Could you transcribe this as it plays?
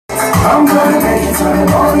I'm gonna make it till the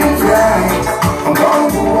morning light. I'm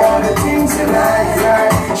gonna do all the things you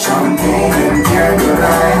like. Champagne and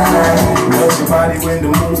candlelight. Touch your body when the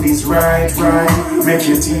mood is right. Make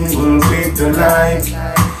you tingle with the light.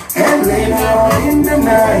 And later on in the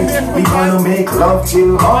night, we gonna make love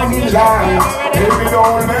till morning light. Baby,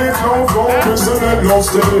 don't let love go, just let love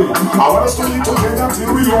stay. I want us to be together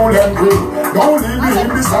till we all agree. Don't leave me in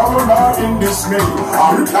this hour or in dismay.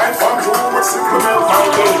 I reply from you, but simplement my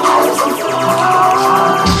day.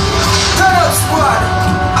 Turn up, squad.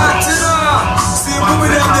 Action on. See who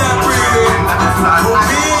with them there, pretty.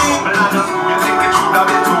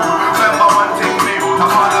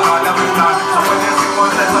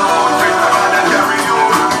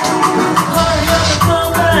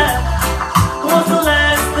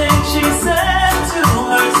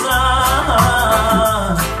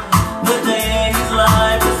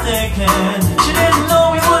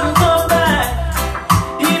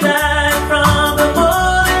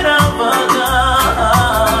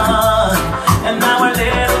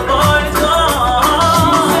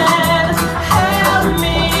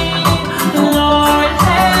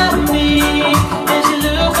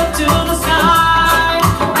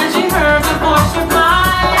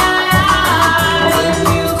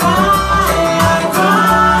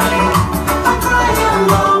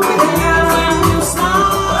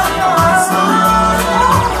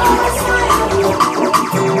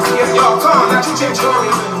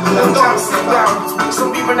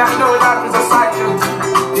 Some people not know that is a cycle.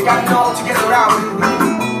 You gotta know how to get around.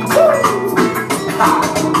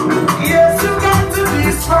 Yes, you got to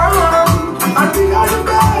be strong and be the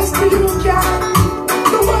best you can.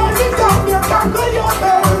 The world is out there, conquer your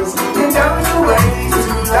best, and down the way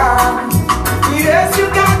too long. Yes, you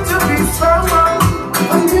got to be strong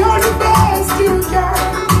and be the best you can.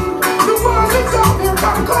 The world is out there,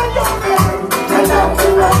 conquer your best, and down the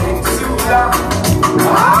way too long.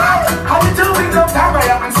 How you doing? Long time I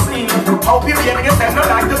haven't seen you. Hope you're hearing yourself, not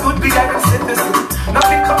like the good be like a citizen.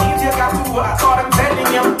 Nothing coming you got to I thought I'm telling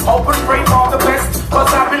you. Hope and pray for the best, cause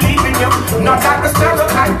I believe in you. Not like the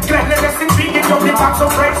stereotype, cleanliness intriguing. Don't be back so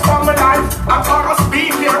praise for my life. I'm for us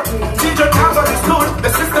being here. Children have understood the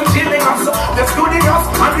system killing us. They're schooling us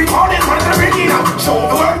and we call it when they're bringing up. Show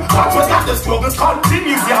the world that's what got the struggles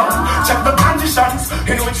continues, yo. Check the conditions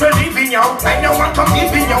in which we're living, yo. And no one can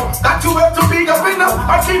give in, yo. Got to have to be up in, yo.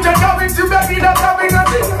 Our children coming to bed, not having a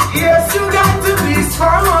dinner. Yes, you got to be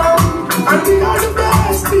strong and be the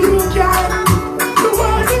best you can. The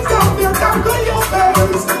world is out there, conquer your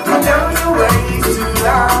best, and down your way too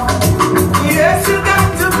long. Yes, you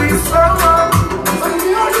got to be strong and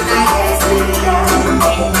be the best you can.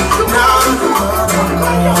 The world is out there,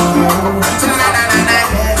 conquer your best.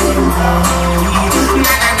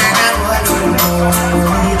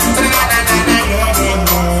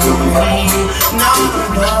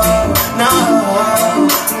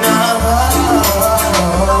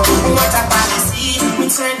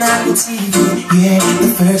 Turn on the TV, yeah,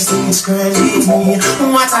 the first thing is crying with me.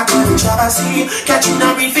 What I got in trouble, see, catching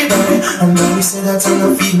a real fever. And now we say that I'm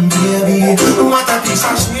not feeding, baby. What a piece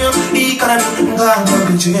of shame, the economy, God,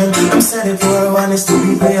 not the dream. I'm selling for one is to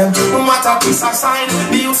be blamed. What a piece of sign,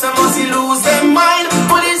 the youth must lose their mind.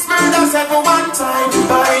 But it's murders every one time,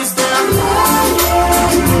 but it's them.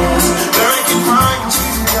 Where I can find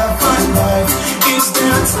you, your fun life. Is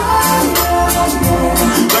there time?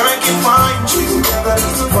 Where I can find you, never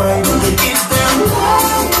survive. Is there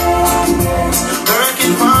light? Where I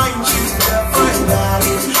can find you, never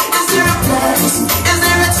life. Is there a place? Is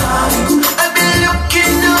there a time? I've been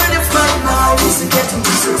looking on if my life is getting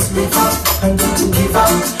to me up and not to give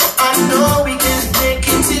up. I know we can make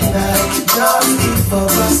it tonight. Just be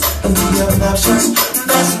focused and be obnoxious.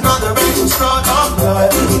 That's another way to start off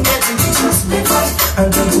life. Getting to me up and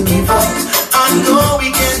not to give up. I know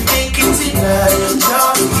we can make it tonight.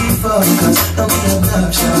 Just be focused and be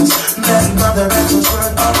obnoxious. That's another way to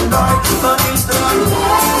start off life. But it's the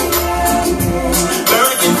light. Where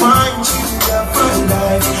I can find you for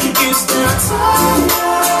life. Is there a time?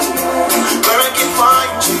 Where I can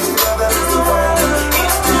find you never survive.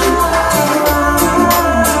 Is there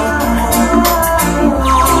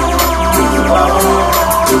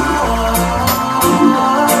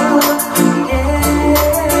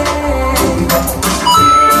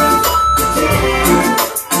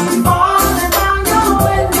Falling down your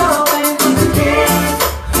window,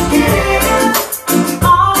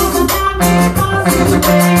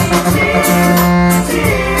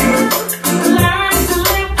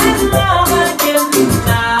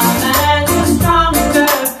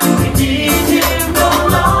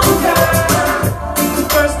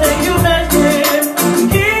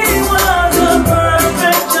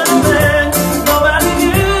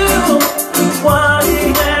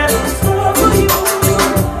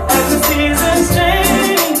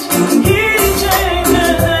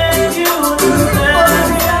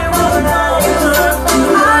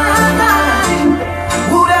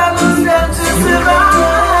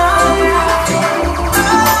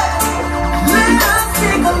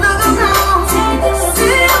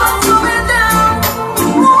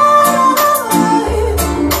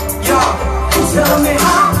 me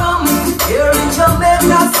how come here in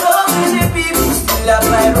Jamaica so many people still have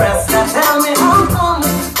my rest. Now tell me how come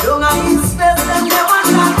don't I expect them never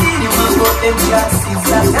not in you and got them justice.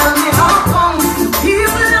 Now tell me how come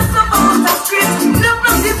people just about the street look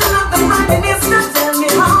no people of the prime minister. Tell me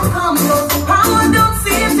how come power don't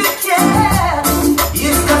seem to care.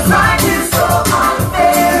 It's the fight is so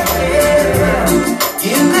unfair.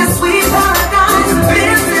 In this sweet paradise,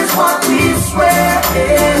 this is what we swear.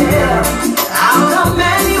 Out of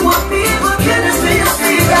many what people can you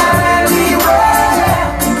see that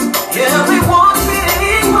everywhere. Everyone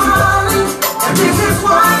being one, and this is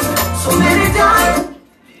why so many die.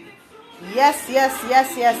 Yes, yes, yes,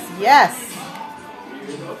 yes, yes.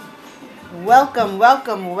 Welcome,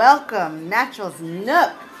 welcome, welcome. Naturals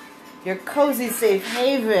Nook, your cozy safe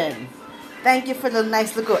haven. Thank you for the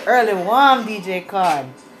nice little early warm, DJ Card.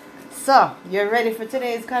 So, you're ready for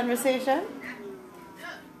today's conversation?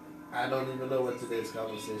 I don't even know what today's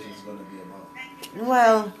conversation is going to be about.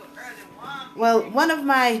 Well, one of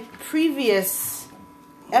my previous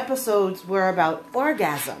episodes were about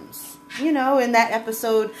orgasms. You know, in that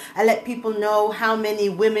episode, I let people know how many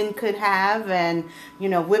women could have, and, you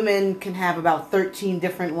know, women can have about 13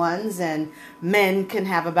 different ones, and men can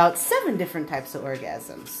have about 7 different types of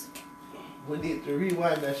orgasms. We need to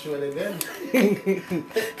rewind that show again.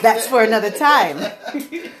 That's for another time.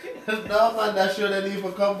 No, man, that show didn't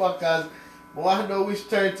even come back, because I want to know which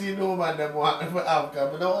 13 women them want to have,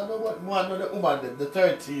 because I don't know what one of the women them, the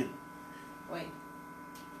 13. Wait.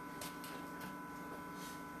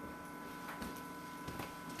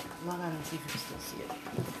 Log on and see if you can still see it.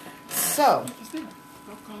 So,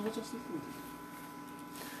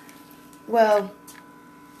 well,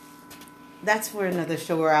 that's for another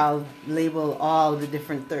show where I'll label all the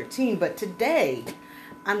different 13. But today,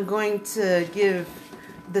 I'm going to give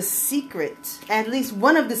the secret, at least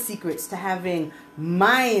one of the secrets to having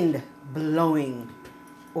mind-blowing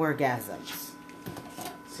orgasms.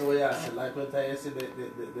 So yeah, so like when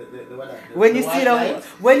you see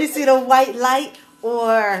when you see the white light,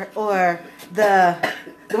 or the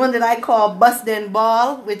one that I call bust and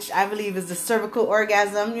ball, which I believe is the cervical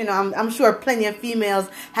orgasm. You know, I'm sure plenty of females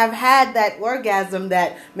have had that orgasm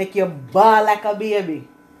that make you bawl like a baby.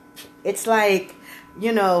 It's like,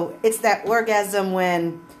 you know, it's that orgasm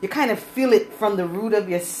when you kind of feel it from the root of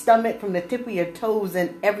your stomach, from the tip of your toes,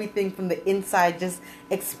 and everything from the inside just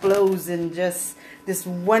explodes in just this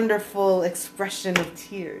wonderful expression of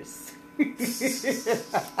tears.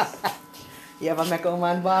 You ever make a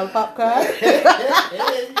man ball popcorn? I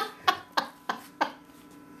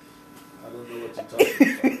don't know what you're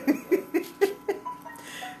talking about.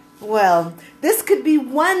 Well, this could be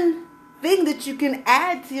one thing that you can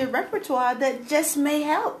add to your repertoire that just may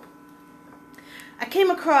help. I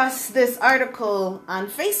came across this article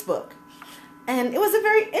on Facebook, and it was a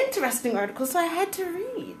very interesting article, so I had to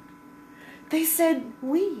read. They said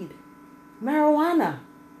weed, marijuana,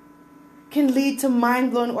 can lead to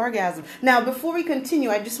mind-blowing orgasm. Now, before we continue,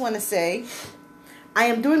 I just want to say, I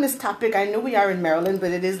am doing this topic. I know we are in Maryland,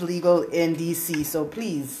 but it is legal in D.C. So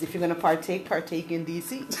please, if you're going to partake in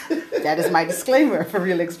D.C. That is my disclaimer for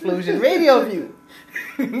Real Explosion Radio View.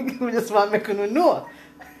 We just want to make you know.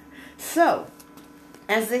 So,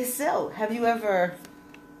 as they sell, have you ever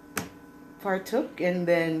partook and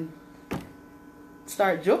then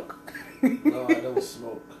start joke? No, I don't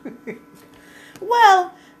smoke.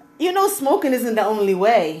 Well, you know, smoking isn't the only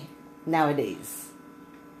way nowadays.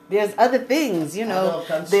 There's other things, you know.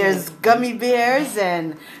 There's gummy bears,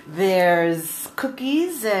 and there's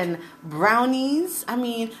cookies and brownies. I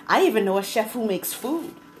mean, I even know a chef who makes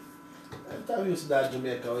food. I thought we used to that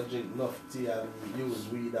Jamaica, we drink enough tea and use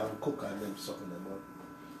weed and cook and them something them up.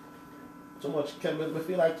 Too much chemical, I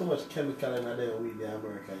feel like too much chemical in that weed in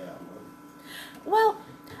America, yeah, man. Well,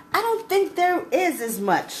 I don't think there is as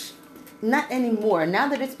much. Not anymore. Now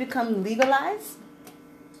that it's become legalized,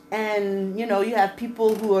 and, you know, you have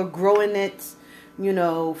people who are growing it, you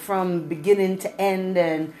know, from beginning to end,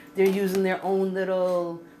 and they're using their own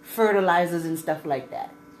little fertilizers and stuff like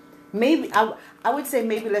that. Maybe, I would say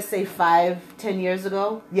maybe, let's say 5-10 years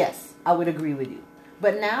ago, yes, I would agree with you.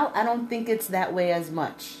 But now, I don't think it's that way as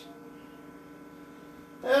much.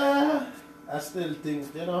 I still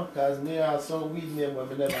think, you know, because me are some weed name where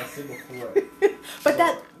we never see before.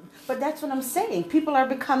 But that's what I'm saying. People are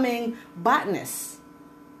becoming botanists.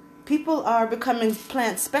 People are becoming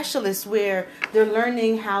plant specialists where they're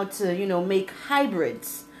learning how to, you know, make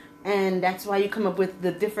hybrids. And that's why you come up with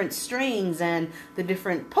the different strains and the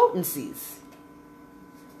different potencies.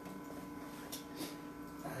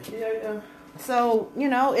 Yeah. So, you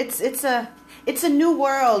know, it's a new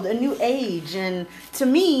world, a new age, and to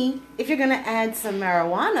me, if you're gonna add some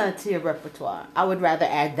marijuana to your repertoire, I would rather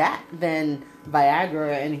add that than Viagra or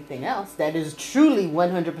anything else that is truly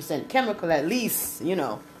 100% chemical. At least, you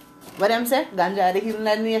know, what I'm saying, ganja the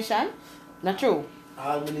healing nation, not true.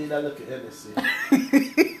 All we need a look at Hennessy.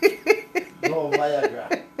 No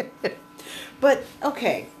Viagra. But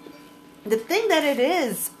okay, the thing that it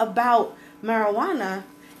is about marijuana,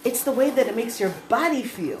 it's the way that it makes your body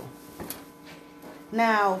feel.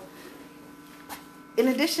 Now, in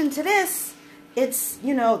addition to this, it's,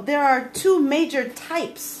 you know, there are two major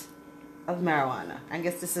types of marijuana. I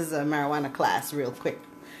guess this is a marijuana class real quick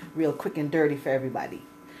and dirty for everybody.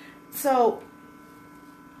 So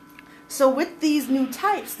with these new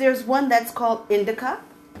types, there's one that's called indica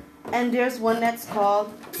and there's one that's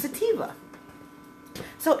called sativa.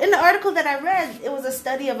 So in the article that I read, it was a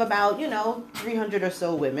study of about, 300 or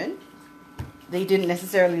so women. They didn't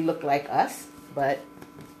necessarily look like us, but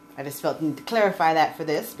I just felt need to clarify that for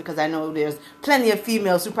this because I know there's plenty of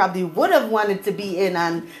females who probably would have wanted to be in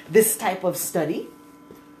on this type of study.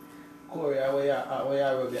 Corey, where you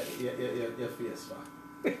rub your face for?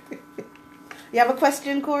 You have a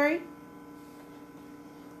question, Corey?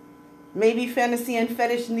 Maybe fantasy and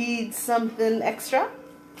fetish needs something extra?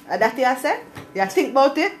 That you said? You think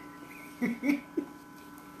about it?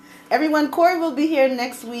 Everyone, Corey will be here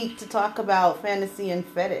next week to talk about fantasy and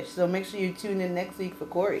fetish. So make sure you tune in next week for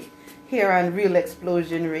Corey here on Real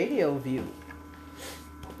Explosion Radio View.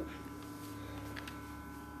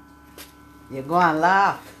 You're going to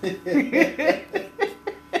laugh.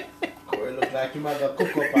 Corey look like you might go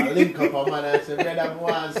cook up and link up a man and say, brother, I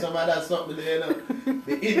want some of that something there,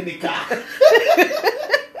 the indica.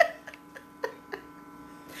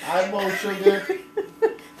 Hi, Mo Sugar.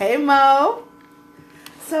 Hey, Mo.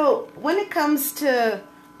 So when it comes to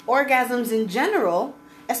orgasms in general,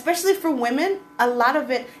 especially for women, a lot of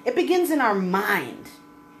it begins in our mind.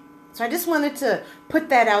 So I just wanted to put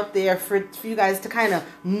that out there for you guys to kind of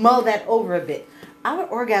mull that over a bit. Our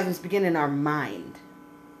orgasms begin in our mind.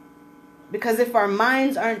 Because if our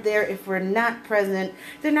minds aren't there, if we're not present,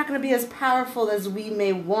 they're not going to be as powerful as we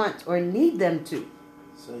may want or need them to.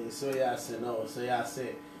 So you say no. So you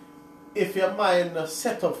say, if your mind is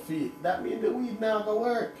set up for it, that means the weed now going to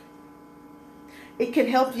work. It can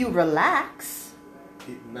help you relax.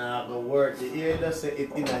 It now going to work. You hear that say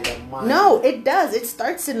it in your mind. No, it does. It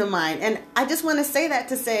starts in the mind. And I just want to say that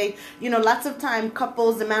to say, lots of time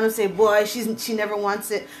couples, the man will say, boy, she never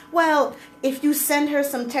wants it. Well, if you send her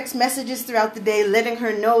some text messages throughout the day letting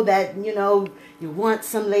her know that, you want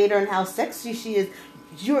some later and how sexy she is,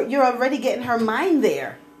 you're already getting her mind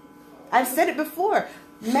there. I've said it before.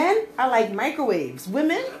 Men are like microwaves.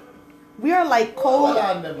 Women, we are like cold.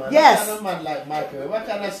 Yes. What kind of man like microwave? What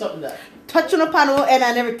kind of something that? Touch on a panel and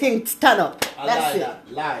everything stand up. That's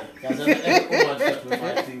it. Lie. Because every woman touch me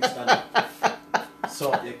my thing stand up.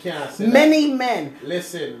 So you can't say many that. Men.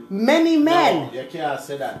 Listen. Many men. No, you can't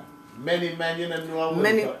say that. Many men, you don't know what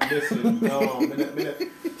Many. Listen, no.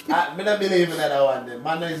 I don't believe in that one. Then.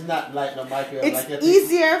 Man is not like no microwave. It's like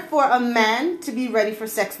easier for a man to be ready for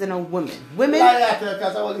sex than a woman. Women.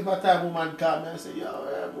 Because I only for time woman come and say, yo,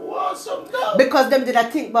 I want some now. Because them did I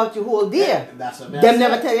think about you whole day. Yeah, that's what them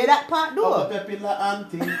never tell you that part, though.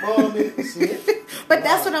 But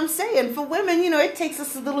that's what I'm saying. For women, it takes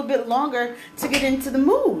us a little bit longer to get into the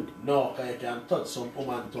mood. No, because you can touch some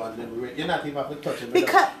woman to and then you're not even have to touch them.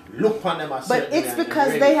 Because, look on them. But it's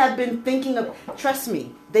because they have been thinking of. Trust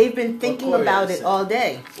me, they've been thinking about it all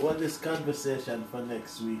day. What is conversation for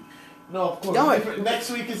next week? No, of course. Don't worry.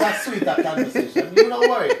 Next week is a sweeter conversation. You don't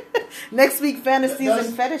worry. Next week, fantasies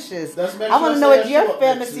and fetishes. I want to know what your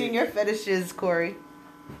fantasy and your fetish is, Corey.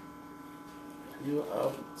 You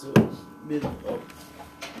have to build up.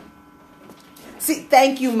 See,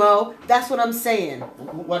 thank you, Mo. That's what I'm saying.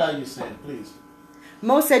 What are you saying, please?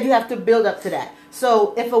 Mo said you have to build up to that.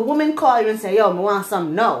 So if a woman call you and say, yo, I want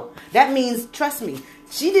some, no. That means, trust me,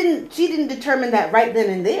 she didn't determine that right then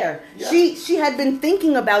and there. Yeah. She had been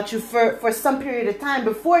thinking about you for some period of time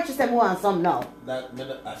before she said, I want some, no.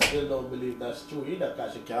 I still don't believe that's true either,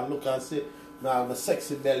 because you can look and say, no, I have a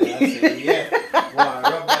sexy belly, and say, yeah, want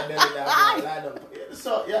to rub that belly down, line up.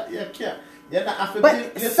 So, you can't.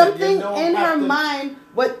 But something in her mind,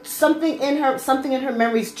 something in her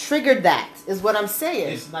memories triggered that, is what I'm saying.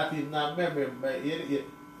 It's not even a memory, but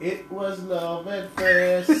it was love at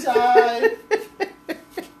first sight.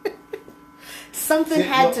 Something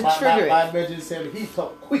had to trigger it. My brother said he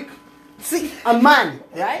talk quick. See, a man,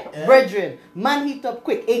 right? Yeah. Brethren, man heat up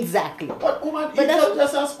quick. Exactly. But woman, But eat that's- up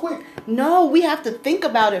just as quick. No, we have to think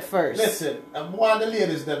about it first. Listen, more the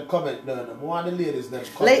ladies them comment. No, more the ladies them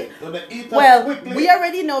La- comment. When they eat up Well, quickly. we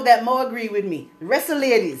already know that Mo agree with me. The rest of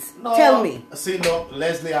ladies, No. tell me. See, look,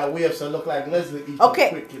 Leslie, I wave, so look like Leslie eat up Okay,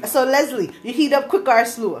 quick. You know. so Leslie, you heat up quicker or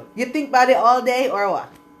slower? You think about it all day or what?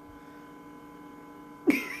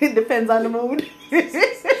 It depends on the mood.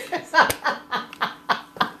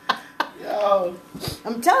 Yo,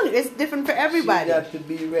 I'm telling you, it's different for everybody. she got to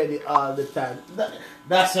be ready all the time.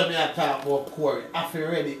 That's what I talk about Corey. I feel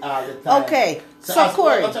ready all the time. Okay, so as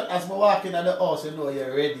Corey. as I walk in at the house, you know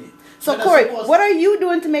you're ready. So You're not Corey, supposed- what are you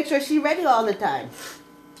doing to make sure she's ready all the time?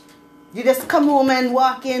 You just come home and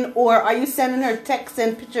walk in, or are you sending her texts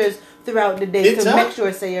and pictures throughout the day It's to her? make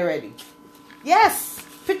sure say you're ready? Yes,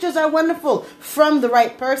 pictures are wonderful from the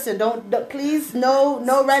right person. Don't please no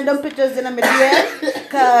random pictures in the DM,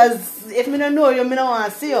 cause if me don't know you, me don't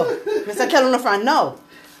want to see you. Mr. Tell no friend no.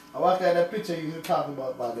 What kind of picture you talking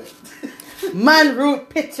about, Bobby? Man root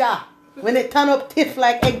picture when it turn up tiff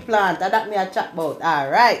like eggplant. That me a chat about. All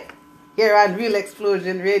right, here on Real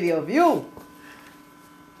Explosion Radio View.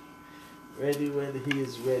 Ready when he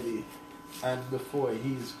is ready, and before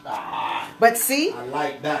he's But see, I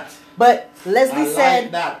like that. but I Leslie like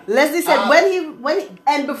said that. Leslie said Ah. when he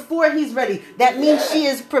and before he's ready. That means she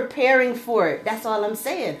is preparing for it. That's all I'm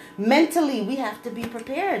saying. Mentally, we have to be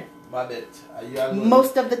prepared Babette, are you alone?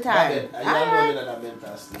 most of the time. Babette, are you All alone right, in that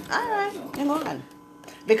mental state? all right, now? hang on.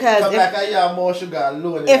 Because Come if, like I have more sugar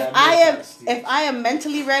alone in if that I mental am state. if I am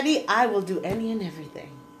mentally ready, I will do any and everything.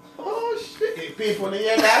 Oh shit! People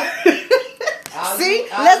hear that? Are See? you-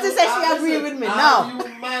 are Leslie you- said she are- agree listen, with me. Are No.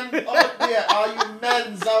 you man out there? Are you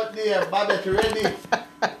men's out there? Babette ready?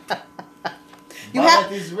 You Babette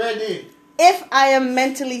have- is ready. If I am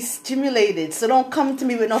mentally stimulated, so don't come to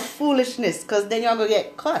me with no foolishness, because then y'all gonna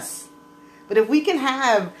get cussed. But if we can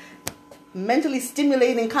have mentally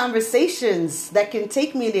stimulating conversations that can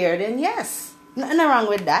take me there, then yes, nothing wrong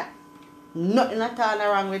with that. Nothing at all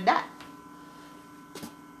wrong with that.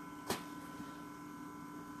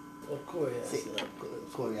 Oh, Corey,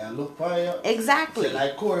 Corey, I look for you. Exactly. Say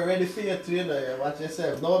like Corey, ready for you too, you know. You watch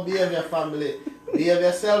yourself. Don't behave your family. Behave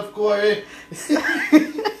yourself, Corey.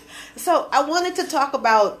 So I wanted to talk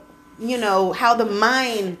about, how the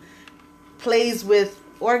mind plays with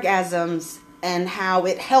orgasms and how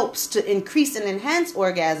it helps to increase and enhance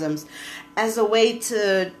orgasms as a way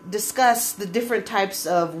to discuss the different types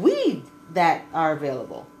of weed that are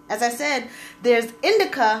available. As I said, there's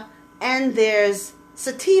indica and there's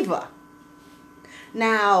sativa.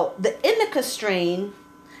 Now, the indica strain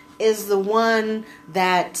is the one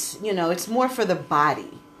that, it's more for the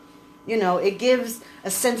body. It gives a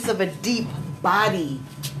sense of a deep body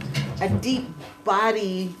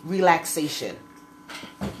relaxation.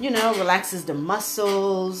 Relaxes the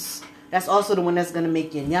muscles. That's also the one that's going to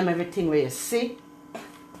make you yum everything where you see.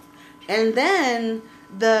 And then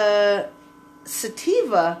the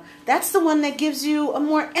sativa, that's the one that gives you a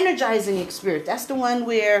more energizing experience. That's the one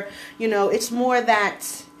where, it's more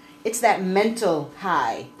that, it's that mental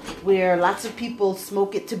high where lots of people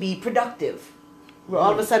smoke it to be productive. Where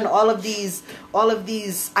all of a sudden all of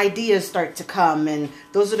these ideas start to come, and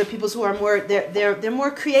those are the people who are more they're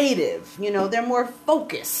more creative, they're more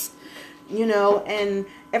focused, and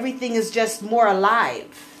everything is just more alive.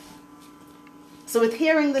 So with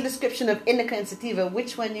hearing the description of indica and sativa,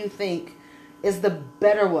 which one you think is the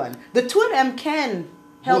better one? The two of them can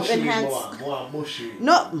help Bushweed, enhance. more bushweed.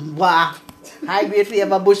 No, wow. High grade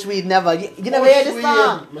flavor bushweed never. You never hear this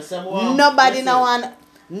song? Me say more- Nobody listen. no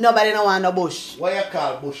want no bush. What you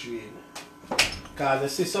call bushweed? Because you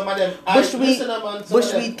see some of them Bushweed, listen, man, some of them-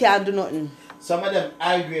 bushweed can't do nothing. Some of them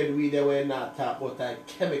high grade weed they were not talk about like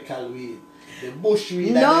chemical weed. The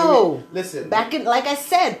bushweed No. listen. Back in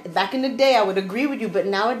the day, I would agree with you, but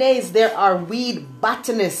nowadays there are weed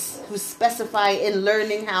botanists who specify in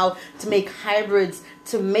learning how to make hybrids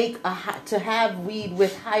to have weed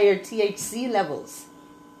with higher THC levels.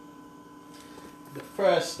 The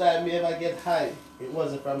first time you ever get high, it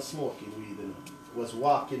wasn't from smoking weed, It was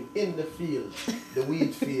walking in the field, the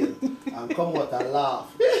weed field, and come out and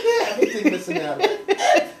laugh. Everything listen here.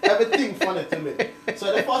 Everything funny to me.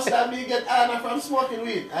 So the first time you get high, I'm from smoking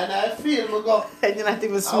weed, and I feel me go. And you're not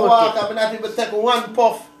even I walk, smoking. I'm not even take one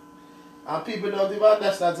puff. And people don't even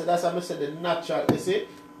understand. So that's why I say the natural. You see,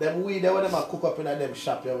 them weed, they want them cook up in them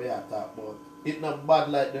shop here we are talk about. It's not bad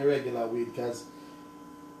like the regular weed, because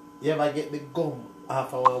you ever get the gum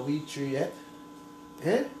off our weed tree yet?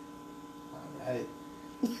 Eh? Alright.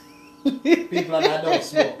 People are not don't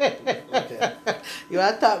smoke. Okay. You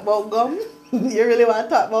want to talk about gum? You really want to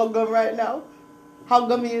talk about gum right now? How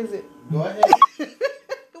gummy is it? Go ahead.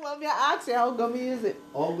 Well, me ask you, how gummy is it?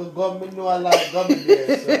 All the gum, me know a lot of gum in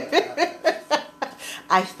there. So,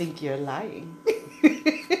 I think you're lying.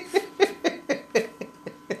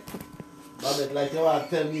 Mom, like you want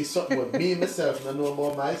to tell me something about me myself and I know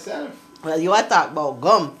about myself. Well, you want to talk about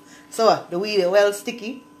gum. So, the weed is well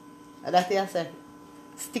sticky. That's what I said.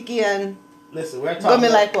 Sticky and... Listen, we're Gummy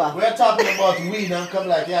talking like what? We're talking about weed and come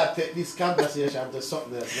like, yeah, take this conversation to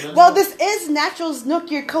something else. You know? Well, this is Natural's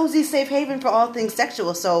Nook, your cozy safe haven for all things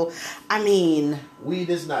sexual. So, I mean... Weed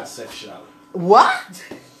is not sexual. What?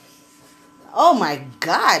 Oh my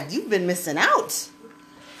God, you've been missing out.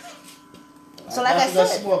 So like I said...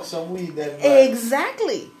 smoke some weed then. Right?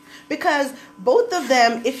 Exactly. Because both of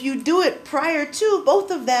them, if you do it prior to,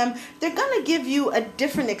 both of them, they're going to give you a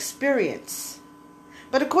different experience.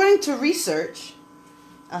 But according to research,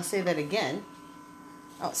 I'll say that again.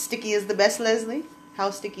 Oh, sticky is the best, Leslie?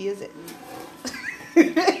 How sticky is it?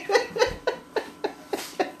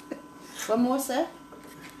 What more, sir?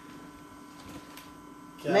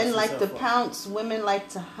 Men like to pounce, women like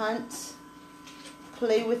to hunt,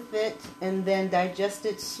 play with it, and then digest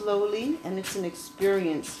it slowly, and it's an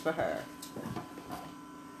experience for her.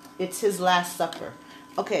 It's his last supper.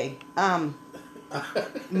 Okay,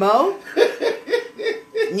 Mo?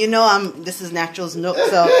 You know this is Natural's Nook,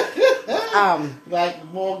 so like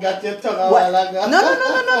Mo got your tongue what? a while ago.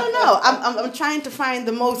 No. I'm trying to find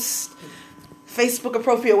the most Facebook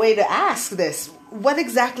appropriate way to ask this. What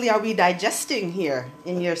exactly are we digesting here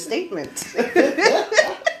in your statement?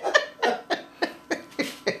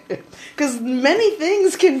 Because many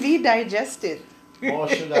things can be digested. More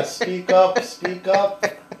sugar, speak up.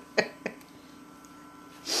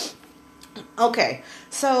 Okay,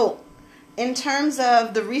 so in terms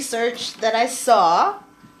of the research that I saw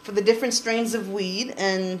for the different strains of weed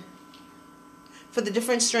and for the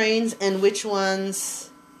different strains and which ones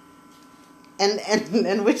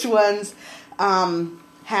and which ones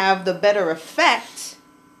have the better effect,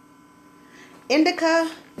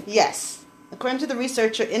 indica, yes. According to the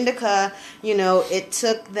researcher, indica, it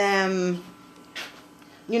took them,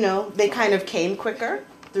 they kind of came quicker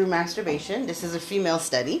through masturbation. This is a female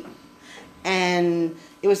study. And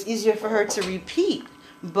it was easier for her to repeat.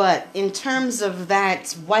 But in terms of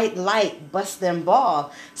that white light, bust them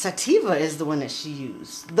ball, sativa is the one that she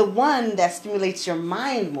used. The one that stimulates your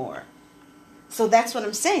mind more. So that's what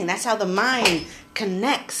I'm saying. That's how the mind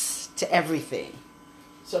connects to everything.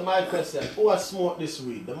 So my question, who has smoked this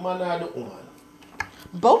weed, the man or the woman?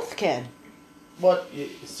 Both can. But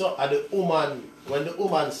so are the woman, when the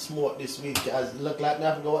woman smoked this weed, it look like me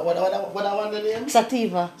have to go, what I want the name?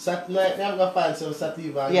 Sativa. Me have to go find some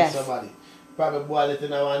sativa and Yes. somebody. Probably boil it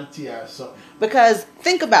in a one tea or something. Because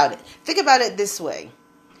think about it. Think about it this way.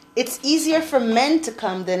 It's easier for men to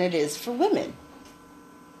come than it is for women.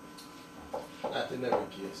 Not in every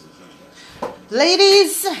case.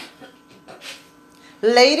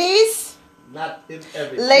 Ladies, Not in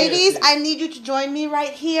every ladies, case. I need you to join me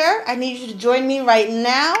right here. I need you to join me right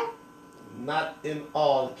now. Not in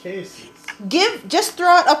all cases. Just throw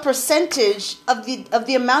out a percentage of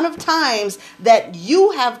the amount of times that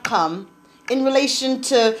you have come in relation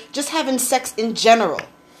to just having sex in general.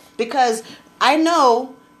 Because I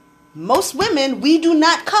know most women, we do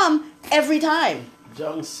not come every time.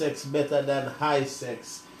 Young sex better than high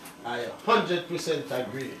sex. I 100%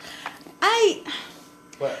 agree.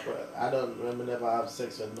 But I don't remember never have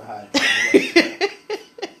sex with my high.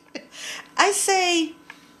 I say,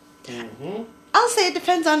 Mm-hmm. I'll say it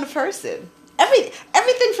depends on the person.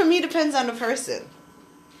 Everything for me depends on the person.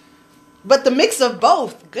 But the mix of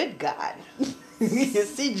both, good God. You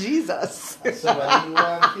see Jesus. Somebody you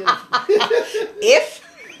want to kill. If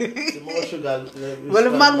The more sugar. well,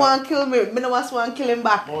 if man want to kill me, me no want to kill him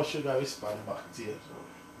back. More sugar respond back to you.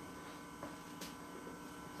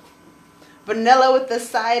 Vanilla with the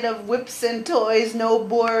side of whips and toys, no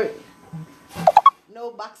board, no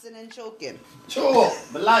boxing and choking. Sure,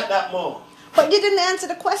 but like that more. But you didn't answer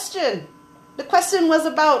the question. The question was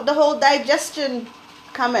about the whole digestion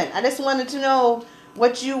comment. I just wanted to know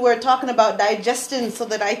what you were talking about digesting so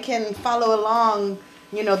that I can follow along,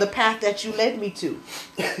 the path that you led me to.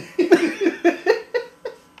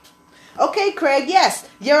 Okay, Craig, yes,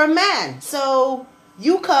 you're a man. So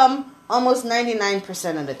you come almost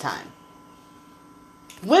 99% of the time.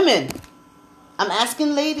 Women, I'm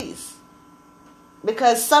asking ladies.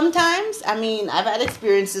 Because sometimes, I've had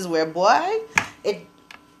experiences where, boy, it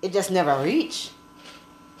just never reach.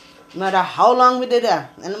 No matter how long we did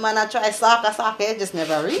that. And the man I try soccer, it just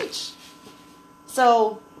never reach.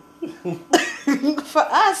 So, for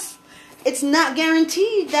us, it's not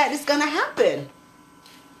guaranteed that it's gonna happen.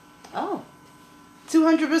 Oh,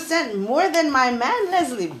 200% more than my man,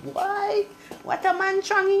 Leslie. Why? What a man,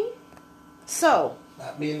 Chongy. So,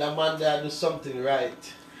 That means the man there do something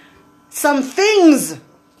right. some things.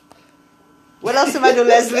 What else have I do,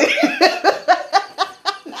 Leslie?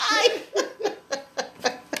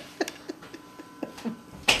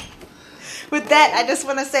 With that, I just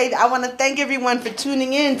want to say I want to thank everyone for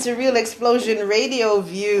tuning in to Real Explosion Radio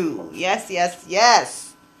View. Yes, yes,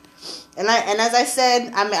 yes. And as I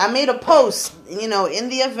said, I made a post. You know, in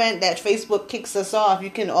the event that Facebook kicks us off, you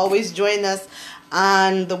can always join us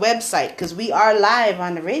on the website because we are live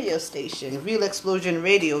on the radio station, Real Explosion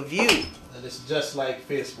Radio View. And it's just like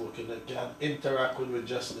Facebook, and it can interact with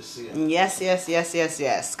just the same. Yes.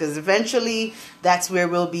 Because eventually, that's where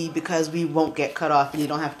we'll be because we won't get cut off and you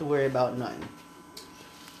don't have to worry about none.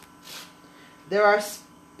 There are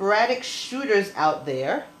sporadic shooters out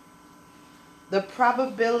there. The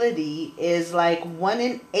probability is like 1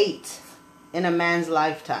 in 8 in a man's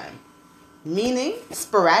lifetime. Meaning,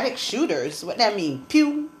 sporadic shooters. What that mean?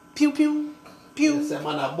 Pew, pew, pew, pew. It's a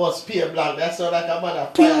man a bust peer blank. That's all like a man a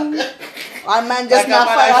Pew. fire. Our man just Like not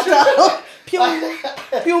a man fire a at all. Pew,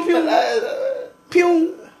 pew, pew,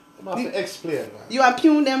 pew. I'm have to explain, man. You want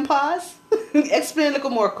pew them pause? Explain a little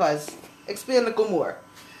more, cuz. Explain a little more.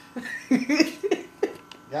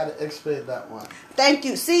 Gotta explain that one. Thank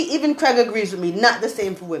you. See, even Craig agrees with me. Not the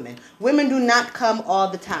same for women. Women do not come all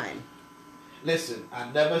the time. Listen, I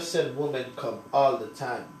never said women come all the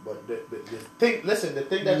time, but the thing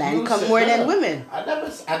that Men you come said, more no, than no. women. I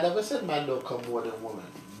never said man don't come more than women,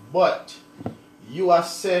 but you are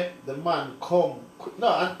said the man come no,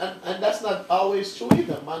 and that's not always true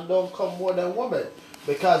either. Man don't come more than women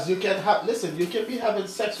because you can be having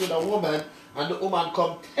sex with a woman and the woman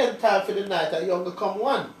come 10 times for the night and you only come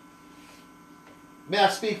one. May I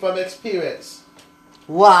speak from experience?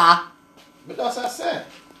 Wah. But that's what I said.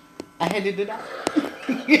 I had to do that.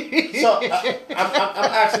 So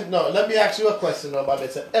I'm asking. No, let me ask you a question about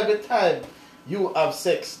it. So every time you have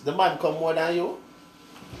sex, the man come more than you.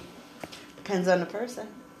 Depends on the person.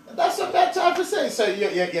 That's what I'm trying to say. So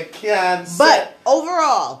you can't. But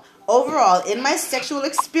overall, in my sexual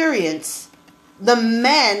experience, the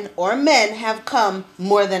men have come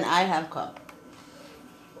more than I have come.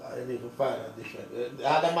 I didn't even find that different. The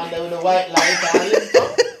other man there with the white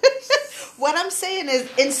light. What I'm saying is,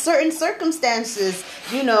 in certain circumstances,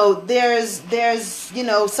 you know, there's you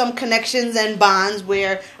know, some connections and bonds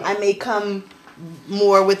where I may come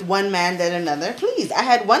more with one man than another. Please, I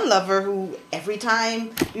had one lover who every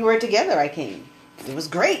time we were together, I came. It was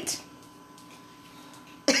great.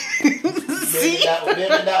 Maybe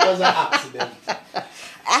that was an accident.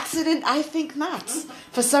 Accident? I think not.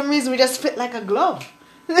 For some reason, we just fit like a glove.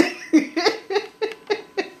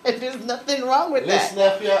 And there's nothing wrong with Listen,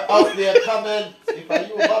 that. if you're out there, comment. If I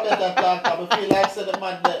use Bobby that talk, I feel like say the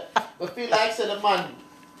man there. I feel like say the man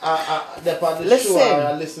they're on the show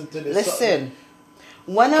or listen to this. Listen.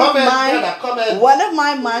 One of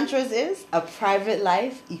my mantras is a private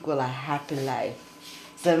life equal a happy life.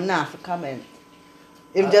 So I'm not for comment.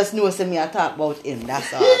 Him just know say me I talk about him.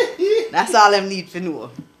 That's all. That's all I need to know.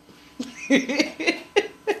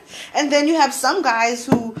 And then you have some guys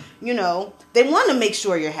who, you know, they want to make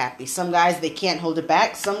sure you're happy. Some guys, they can't hold it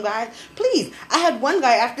back. Some guys, please. I had one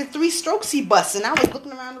guy, after 3 strokes, he busts. And I was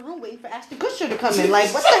looking around the room waiting for Ashton Kutcher to come in.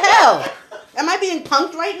 Like, what the hell? Am I being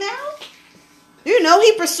punked right now? You know,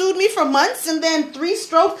 he pursued me for months and then 3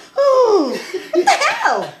 strokes. Oh, what the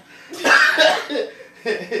hell?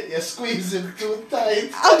 You're squeezing too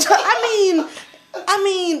tight. I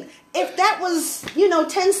mean, if that was, you know,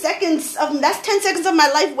 10 seconds that's 10 seconds of my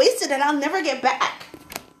life wasted and I'll never get back.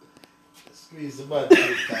 Squeeze the man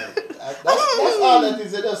too tight. That's all that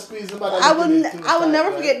is. Just squeeze the man. I will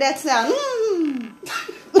never forget that sound.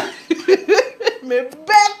 My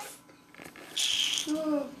back.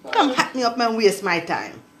 Come hack me up and waste my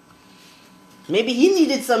time. Maybe he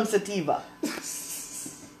needed some sativa.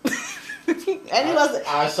 And he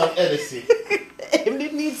was some Edison. He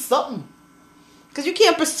did need something. Because you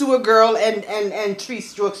can't pursue a girl and 3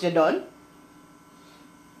 strokes you're done.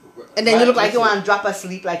 And then you look like you want to drop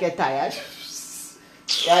asleep like you're tired.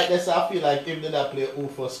 Right, that's I feel like him did not play who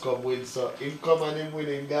first come win, so him come and him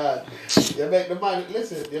winning God. You make the man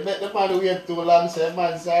wait too long, so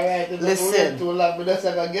man's alright, wait too long, but that's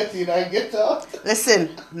not gonna get in and get out. Listen,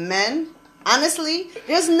 men, honestly,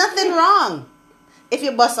 there's nothing wrong if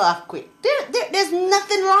you bust off quick. There's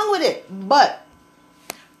nothing wrong with it. But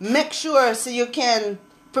make sure so you can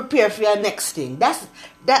prepare for your next thing. That's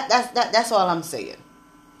all I'm saying.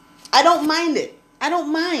 I don't mind it. I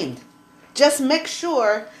don't mind. Just make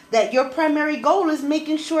sure that your primary goal is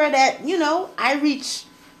making sure that, I reach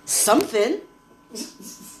something.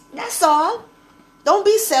 That's all. Don't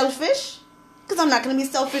be selfish. Because I'm not going to be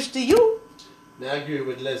selfish to you. I agree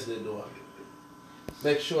with Leslie though.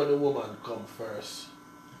 Make sure the woman come first.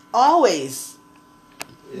 Always.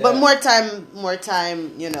 Yeah. But more time,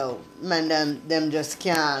 man, them just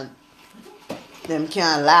can't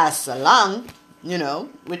last so long,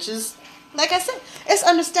 which is, like I said, it's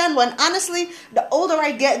understandable. And honestly, the older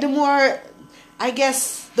I get, the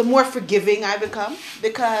more forgiving I become,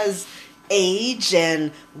 because age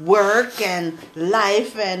and work and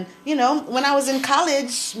life and, when I was in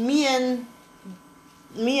college, me and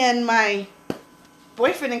my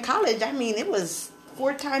boyfriend in college, it was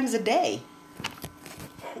 4 times a day.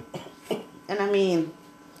 And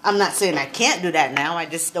I'm not saying I can't do that now. I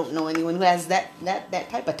just don't know anyone who has that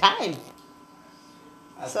type of time.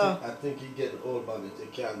 I think you're getting old, but you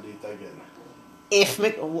can't do it again.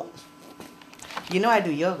 I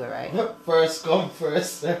do yoga, right? First come,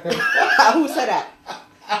 first serve. Who said that?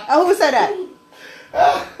 Who said that?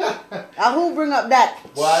 Who bring up that?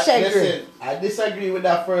 Listen, I disagree with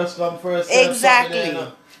that first come, first serve. Exactly.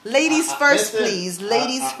 Ladies first, please.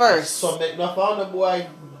 Ladies first. So make no fun the boy,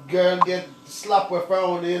 girl get slap with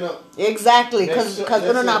phone, Exactly, because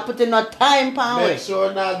we're not putting no time on Make it.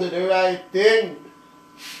 sure not do the right thing.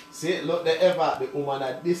 See, look, the woman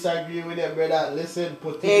that disagree with their brother, listen,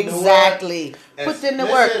 put in the work. Exactly. Put in the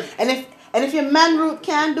work. And if your man root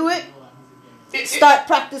can't do it, start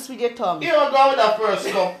practice with your tongue. You don't go with that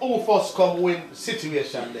who first come win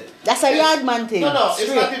situation then. That's a yard man thing. No, Straight.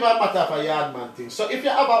 it's not even a matter of a yard man thing. So if you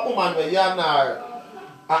have a woman where you're not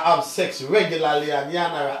have sex regularly and you're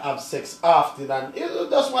not have sex often, and it's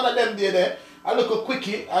just one of them there, I look a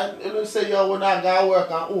quickie and you say you want to go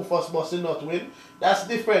work and who first must not win. That's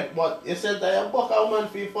different, but you said that you book a woman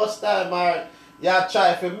for your first time or you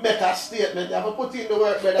try to make a statement, you have to put in the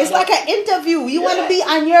work, brother. It's like an interview. You want to be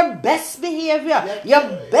on your best behavior, your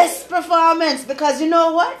best performance, because you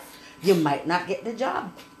know what? You might not get the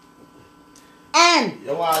job. And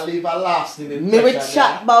you want to leave a lasting impression. me will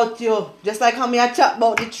chat about you, just like how me I chat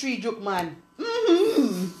about the tree joke man.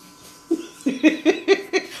 Mm-hmm.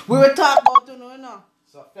 We will talk about you, no.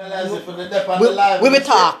 So fellas, if you're the on the live, we will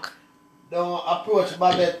talk. Don't approach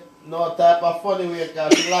Babette no type of funny way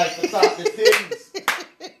because she likes to talk the things.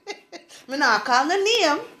 Me not call the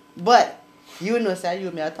name, but you know, sir, you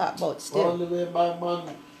may talk about still. Only way my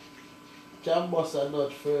man can bust a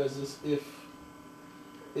nut first is if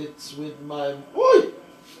it's with my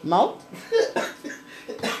mouth.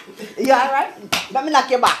 You alright? Let me knock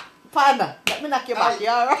your back. Partner, let me knock your back. You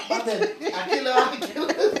alright? I kill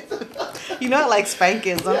her. You know I like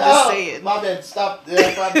spankings, I'm just saying. Babette, stop there.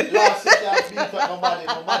 Last week I beat up nobody.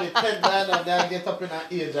 Nobody 10 and then get up in her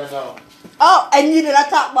age and now. Oh, and you did not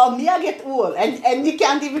talk about me, I get old. And you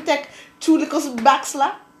can't even take 2 little back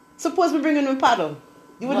slap? Suppose we bring in a paddle.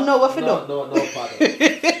 You wouldn't know what to do. No paddle.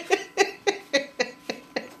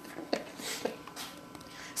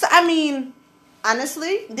 So,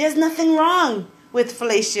 honestly, there's nothing wrong with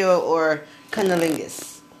fellatio or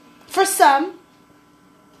cunnilingus. For some,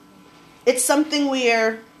 it's something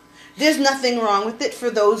where there's nothing wrong with it for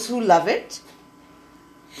those who love it.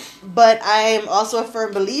 But I am also a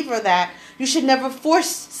firm believer that you should never force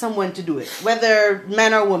someone to do it, whether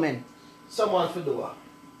man or woman. Someone for do it.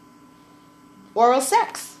 Oral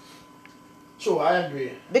sex. True, I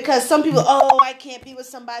agree. Because some people, I can't be with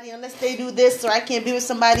somebody unless they do this, or I can't be with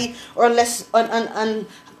somebody or unless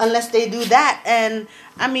they do that. And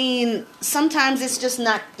sometimes it's just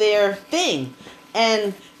not their thing.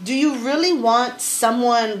 And do you really want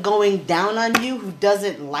someone going down on you who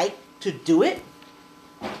doesn't like to do it?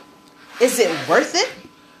 Is it worth it?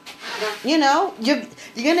 You're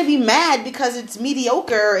going to be mad because it's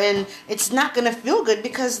mediocre and it's not going to feel good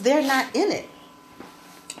because they're not in it.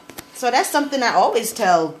 So that's something I always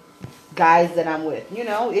tell guys that I'm with.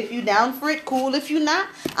 If you down for it, cool. If you're not,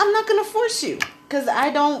 I'm not going to force you. Because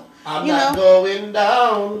I'm not going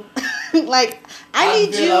down. Like, I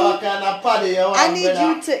need you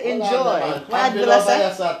to enjoy. Advil,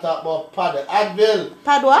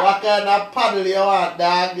 Pad what? What kind of paddle you want,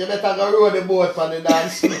 dog? You better go row the boat for the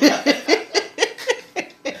dance.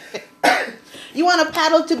 You want a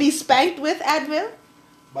paddle to be spanked with, Advil?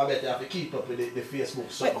 Babette, you have to keep up with the Facebook.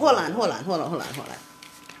 Wait, hold on.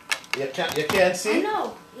 You can't see?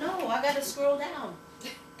 No, I gotta scroll down.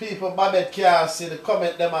 People, Babette can't see the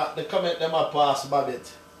comment them are past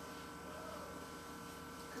Babette.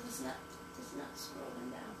 It's not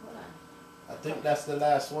scrolling down. Hold on. I think that's the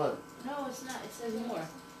last one. No, it's not. It says more.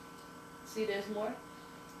 See, there's more.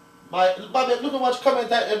 Bobby, look how much comment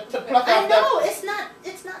pluck off I that. know it's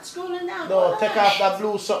not scrolling down. No, Hold take on. off that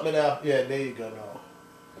blue something there. Yeah, there you go now.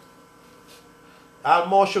 And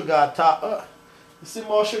more sugar talk. You see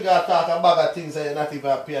more sugar talk and bag of things that you not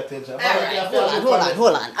even pay attention. All right,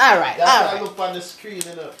 hold on. All right, You all have to right, look on the screen,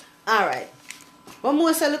 you know. all right. One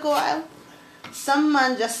more say look a while. Some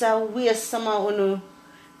man just say waste someone who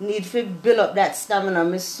need to build up that stamina.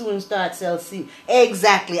 Me soon start sell seed.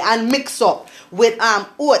 Exactly, and mix up with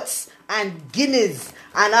oats and guineas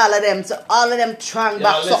and all of them. So all of them trying Yeah,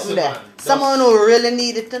 back listen, something there. man, Someone who really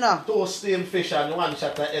need it to know. 2 steamed fish and 1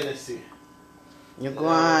 shot of NSC. You go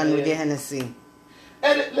on with the Hennessy.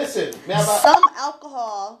 And listen, me have a, Some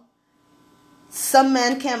alcohol, some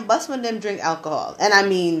men can't bust when them drink alcohol. And I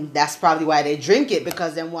mean, that's probably why they drink it,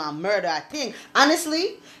 because they want murder, I think.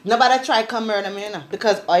 Honestly, nobody try come murder me, you know,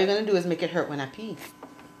 because all you're going to do is make it hurt when I pee.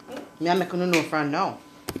 Me, I'm making no friend now.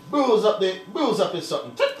 bruise up is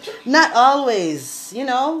something. Not always, you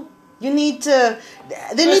know. You need to,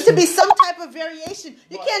 there needs to be some type of variation.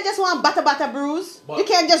 You can't just want butter bruise. You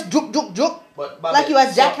can't just juk. But, Like you a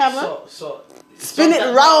jackhammer. So Spin it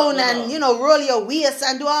sometimes- round no. and, you know, roll your waist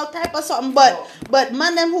and do all type of something. But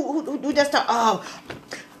man, them who just talk, oh,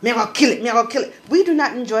 me I gonna kill it. We do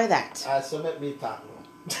not enjoy that. So let me talk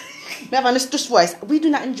now. Me have understood voice. We do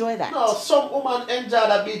not enjoy that. No, some woman enjoy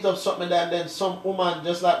that beat up something and then some woman,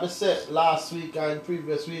 just like me said last week and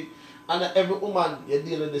previous week, and every woman you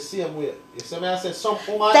dealing the same way. You see me? I said some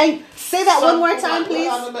woman. Say that some one more woman- time,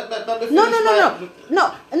 please. let me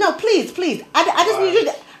No, finish please. I just need you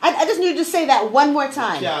to. I just need you to say that one more I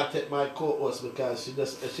time. can't take my co-host because she's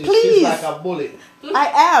Please. like a bully. I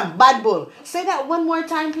am bad bull. Say that one more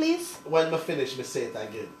time, please. When me finish, me say it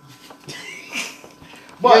again.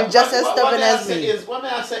 You're just as stubborn what as I me. say is, what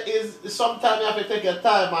I say is, sometimes you have to take your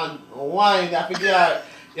time and wine. You have to get.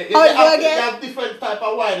 You How it go have again? different type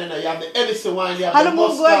of wine. You know, you have the Edison wine, you have How the the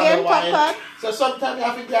move go Moscato again, wine. Papa? So sometimes you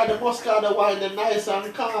have to get the Moscato wine, the nice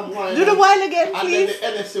and calm wine. Do the wine again, And then please. the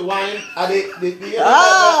Edison wine, and the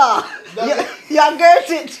You're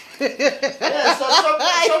gerted. yeah, so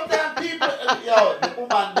sometimes people, the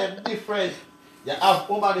woman them different. You have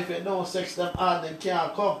woman if you know sex them hard, them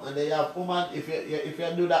can't come, and then you have woman if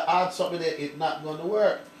you do that hard something, it's not gonna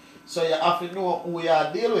work. So you have to know who you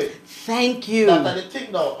are dealing with. Thank you. That's the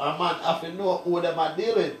thing though. A man have to know who them are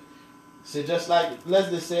dealing with. So just like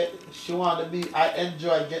Leslie said, she want to be. I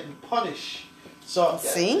enjoy getting punished. So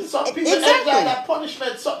See? some people Exactly. enjoy that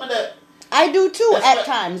punishment. Something that. I do too That's at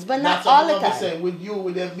times, but not that's all what the I'm time. saying with you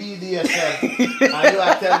with the BDSM, and you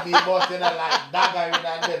are telling me about you know, like daggering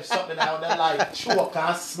and them something out there like choke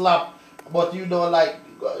and slap, but you don't like.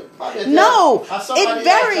 No, and somebody it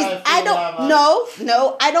varies. else I feel don't. that, man.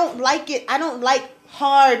 No, I don't like it. I don't like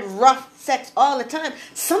hard, rough sex all the time.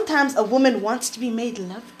 Sometimes a woman wants to be made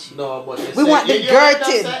love to. No, but you We say- want the you heard that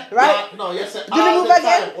girted, say- right? No, you said Do the all move the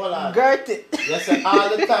again? time. Hold on. Girted. You said all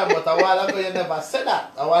the time, but a while ago you never said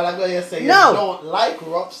that. A while ago you said No. you don't like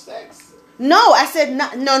rough sex. No, I said no.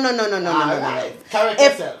 Alright. Correct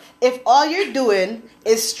If yourself. all you're doing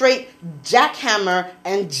is straight jackhammer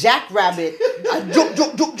and jackrabbit,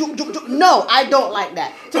 juk. No, I don't like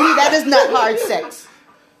that. To me, that is not hard sex.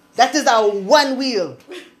 That is a one wheel.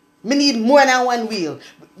 We need more than one wheel.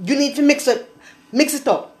 You need to mix it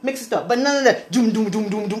up. But no,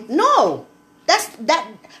 doom. No,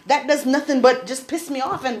 that does nothing but just piss me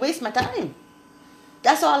off and waste my time.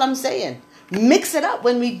 That's all I'm saying. Mix it up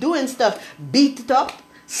when we doing stuff. Beat it up,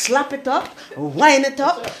 slap it up, wind it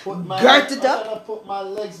up, girt it up. I put my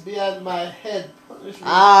legs behind my head.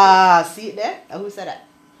 See it there? Who said that?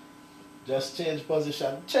 Just change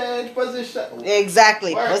position. Change position.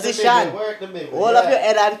 Exactly. Work Position. Work the middle. Hold up your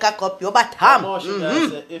head and cock up your bottom. No, she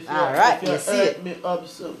does say, if you, All right, if you you see hurt it. me up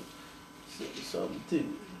something.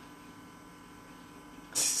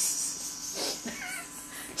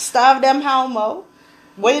 Starve them how mo?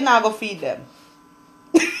 Where you not gonna feed them?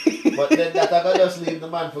 But then that I gotta just leave the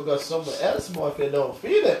man for go somewhere else more if you don't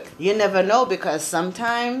feed it. You never know, because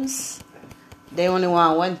sometimes they only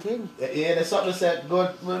want one thing. Yeah, there's something said,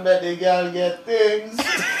 good remember the girl get things.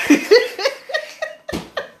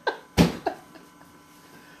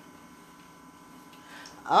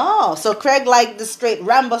 Oh, so Craig liked the straight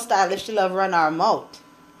Rambo style if she love run our mouth.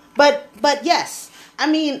 But yes, I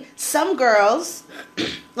mean, some girls,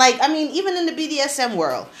 even in the BDSM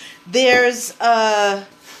world, there's a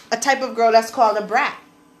type of girl that's called a brat.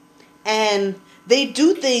 And they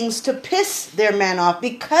do things to piss their man off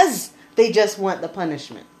because they just want the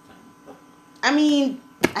punishment. I mean,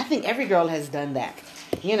 I think every girl has done that.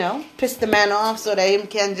 you know, piss the man off so that him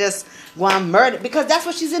can just go and murder, because that's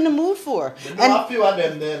what she's in the mood for. And a few of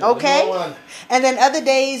them then. Okay. And then other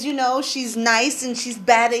days, you know, she's nice and she's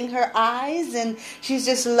batting her eyes and she's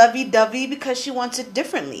just lovey-dovey because she wants it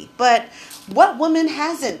differently. But what woman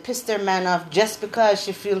hasn't pissed their man off just because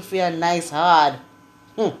she feels for a nice hard?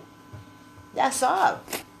 That's all.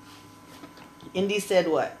 Indy said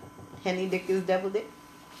what? Henny dick is devil dick?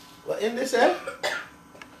 What Indy said?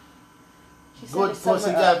 She said Good it somewhere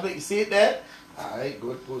pussy else. girl, see it there? Alright,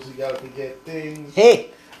 good pussy girl to get things. Hey.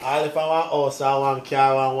 All if I want house, I want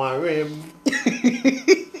car, I want rim.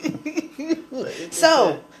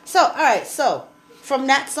 So, alright, so, from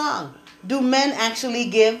that song, do men actually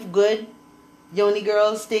give good yoni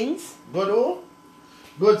girls things? Good who?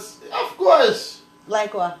 Good, of course.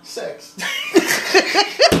 Like what? Sex.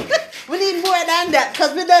 We need more than that,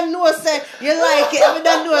 because we don't know say you like it and we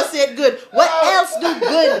don't know say it good. What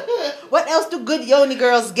else do good yoni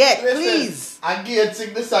girls get? Listen, Please. I Gate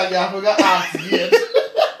sing the song, I forgot to ask Gate.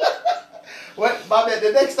 What, Bobby,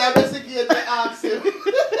 the next time I sing Gate, I ask him.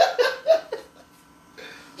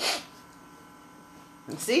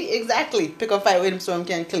 See, exactly. Pick a fight with him so him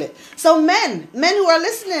can kill it. So men who are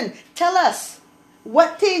listening, tell us,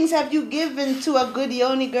 what things have you given to a good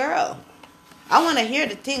yoni girl? I want to hear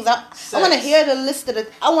the things. I want to hear the list of the.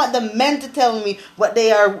 I want the men to tell me what they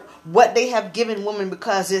have given women,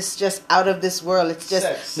 because it's just out of this world. It's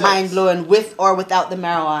just mind blowing, with or without the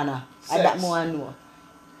marijuana. I got more I know.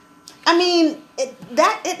 I mean,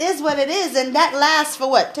 it is what it is, and that lasts for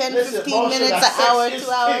what, 10, 15 minutes, an hour, 2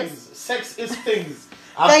 hours. Things. Sex is things.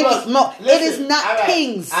 Thank you. No, it is not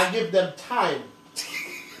things. I give them time.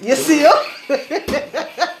 You see?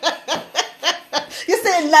 You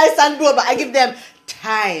say nice and good, but I give them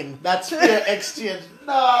time. That's fair exchange.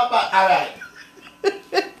 No, but alright.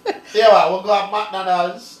 Yeah, we'll go at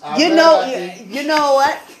McDonald's. You know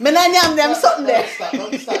what? Me na nyam them something there.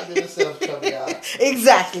 Don't start doing yourself trouble, yeah.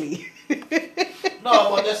 Exactly.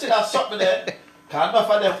 No, but you see that something there. Because enough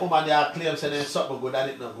of them women they are claim saying something good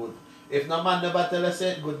and it not good. If no man never tell us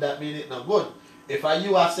it good, that mean it not good. If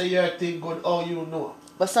you are say your thing good, all you know.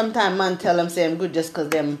 But sometimes man tell them say I'm good just because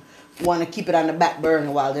them want to keep it on the back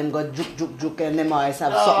burner while them go juke and them always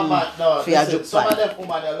have something for your juke. Some of them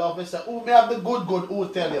women they love me say, oh, me have the good, who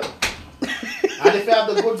tell you? And if you have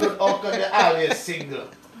the good, how come you always single?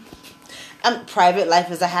 And private life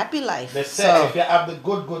is a happy life. They say if you have the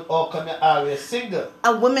good, how come you always single?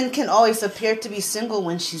 A woman can always appear to be single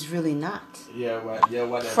when she's really not. Yeah,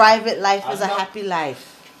 whatever. Private life is a happy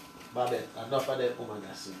life. But enough of them women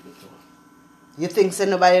are single too. You think so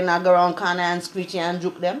nobody not go around corner and screechy and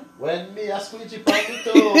juke them? When me a squeegee party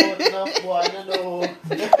too, enough boy, you know.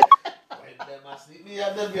 When them a sleep, me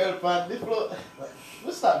and the girl pan the floor.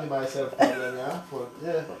 Let's start me myself problem, yeah?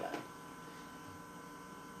 Yeah.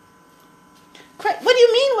 What do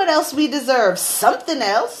you mean what else we deserve? Something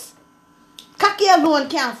else? Cocky alone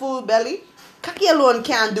can't fool belly. Cocky alone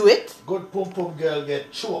can't do it. Good pum pum girl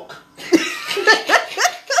get choke.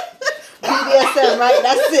 BDSM, right?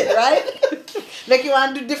 That's it, right? Like you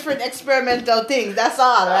want to do different experimental things. That's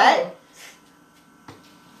all, right?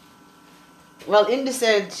 Well, Indy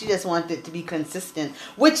said she just wanted it to be consistent,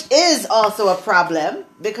 which is also a problem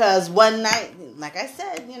because one night, like I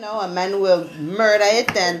said, you know, a man will murder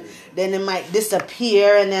it and then it might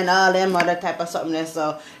disappear and then all them other type of something.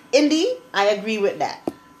 So, Indy, I agree with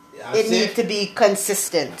that. Yeah, it needs to be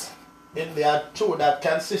consistent. Indy, true that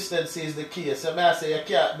consistency is the key. So, I say you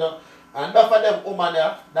can't do. And enough of them women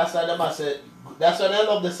there, that's why them I say, that's why they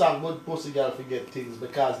love the song Good Pussy Girl Forget Things,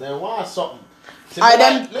 because they want something. See, I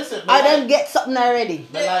don't get something already.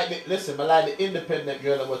 I like the independent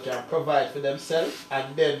girl that can provide for themselves,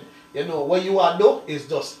 and then you know what you are do is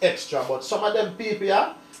just extra. But some of them people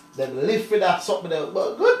here, them live for that something.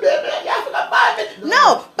 Well, good baby, you have to buy it.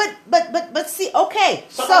 No, but see, okay,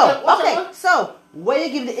 so what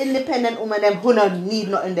you give the independent woman them who don't need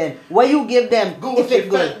nothing then? What you give them if it's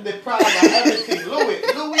good? The Prada, everything, Louis,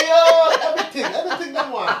 everything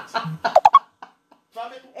they want.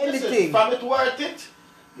 From it worth it,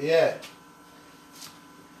 yeah.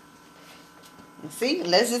 See,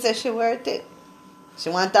 Leslie said she worth it. She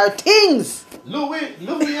want our things.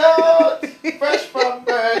 Louis out, fresh from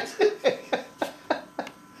birth.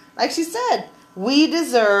 Like she said, we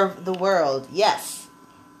deserve the world. Yes.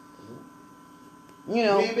 You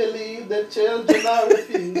know. We believe the children are the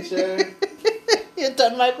future. You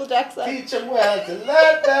done Michael Jackson. Teach them well to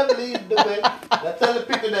let them lead the way. Now tell the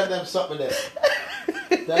people them something there.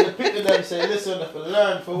 Tell the people them say, listen, if you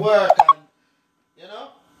learn for work and, you know,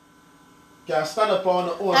 can stand up on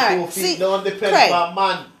the own 2 feet, don't depend on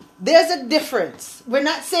man. There's a difference. We're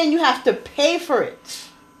not saying you have to pay for it.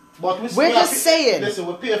 But We're just saying. Listen,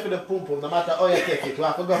 we pay for the pum pum no matter how you take it. We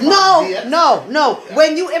have to go No.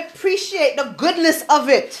 When you appreciate the goodness of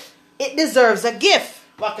it, it deserves a gift.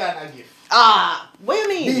 What kind of gift? What do you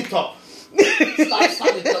mean? Beat up.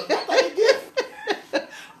 Stop it up. That's the gift.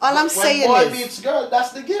 All I'm saying when boy is, meets girl,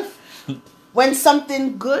 that's the gift. when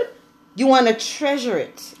something good, you want to treasure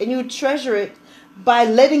it. And you treasure it by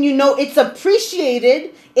letting you know it's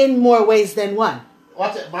appreciated in more ways than one.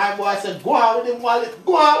 Watch it. My boy said, go on with him, wallet.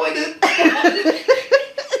 Go on with it.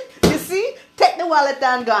 You see? Take the wallet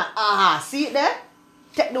and gone. See it there?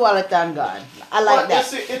 Take the wallet and gone. I like that.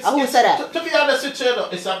 See, Who said that? To be honest with you,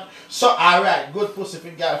 it's so alright, good pussy for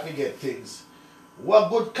girl forget things. What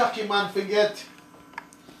good cocky man forget?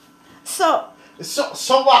 So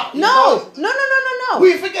what? No.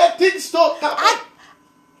 We forget things too.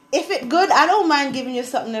 If it good, I don't mind giving you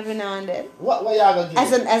something every now and then. What you gonna give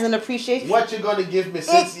me? As an appreciation. What you gonna give me?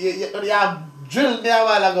 Since you have drilled me a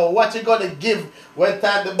while ago, what you gonna give when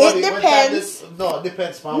time the money? It depends. It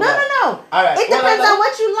depends, man. No. Alright. It depends on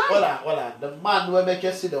what you like. Hold on. The man will make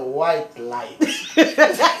you see the white light. Will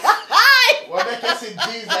make you see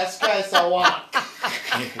Jesus Christ a walk.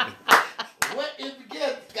 What if you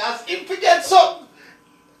get? Cause if you get something.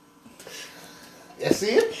 You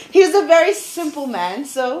see it? He's a very simple man,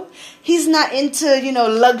 so he's not into,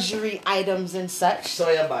 luxury items and such. So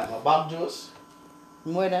you buy my bag juice?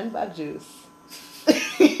 More than bag juice.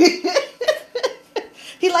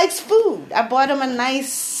 He likes food. I bought him a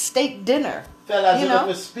nice steak dinner. Fellas, you have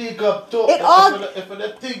to speak up too. It all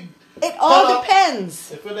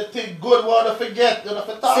depends. If the thing good, want to forget, you have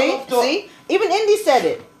to talk up too. See? Even Indy said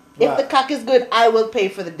it. If Right. the cock is good, I will pay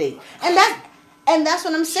for the date. And that's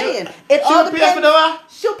what I'm saying. It she'll all pay depends. for the what?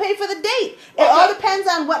 She'll pay for the date. It Okay. all depends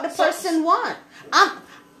on what the person wants.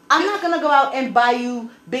 I'm not gonna go out and buy you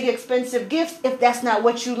big expensive gifts if that's not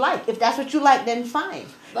what you like. If that's what you like, then fine.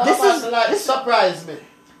 This surprise me.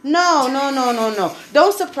 No.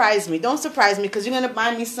 Don't surprise me. Don't surprise me because you're gonna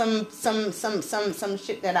buy me some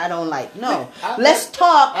shit that I don't like. No. Let's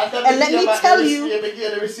talk and let me tell you.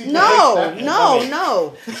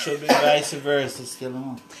 No. It should be vice versa still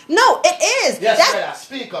on. No, it is. Yes, brother,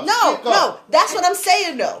 speak up. No. Speak up. That's what I'm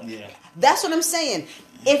saying though. Yeah. That's what I'm saying.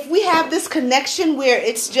 If we have this connection where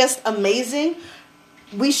it's just amazing,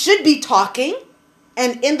 we should be talking.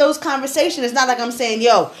 And in those conversations, it's not like I'm saying,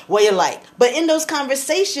 yo, what you like? But in those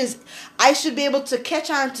conversations, I should be able to catch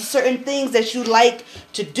on to certain things that you like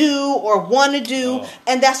to do or want to do.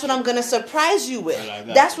 And that's what I'm going to surprise you with. Like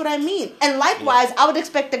that. That's what I mean. And likewise, I would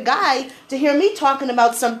expect a guy to hear me talking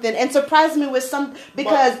about something and surprise me with some,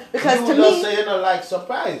 because you to me. say you don't like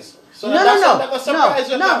surprise. So No. Surprise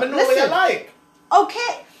you let me know what you like.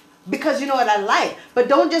 Okay. Because you know what I like. But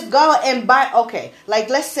don't just go and buy. Okay. Like,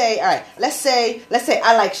 let's say I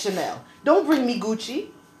like Chanel. Don't bring me Gucci.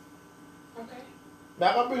 Okay.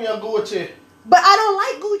 I'm going to bring you Gucci. But I don't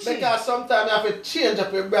like Gucci. Because sometimes you have to change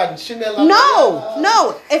up your brand. Chanel.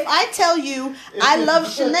 No. If I tell you I love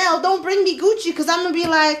Chanel, don't bring me Gucci because I'm going to be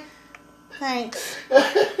like, thanks.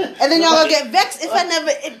 And then y'all gonna get vexed if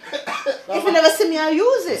you never see me, I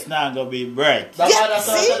use it. It's not gonna be bright. Yeah,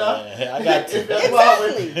 see? I got If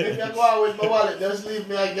you. you go out with my wallet, just leave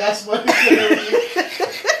me a gas money. I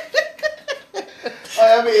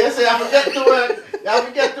mean, you say I forget to work. I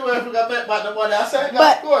forget to work. We got make back the money. I said,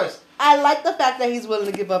 But of course. I like the fact that he's willing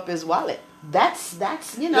to give up his wallet. That's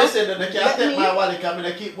Listen, they can't take my wallet. I'm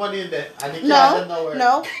gonna keep money in there, and they can't get nowhere.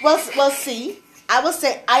 No. Well, see. I will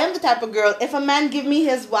say I am the type of girl. If a man give me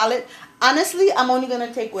his wallet, honestly, I'm only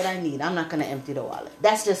gonna take what I need. I'm not gonna empty the wallet.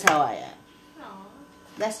 That's just how I am.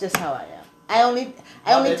 That's just how I am. I only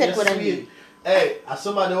take what I need. Hey, I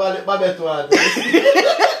saw my wallet, my bet one. But I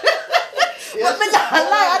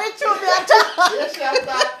didn't choose me at all. Yes,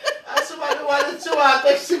 I saw my wallet too.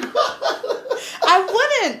 I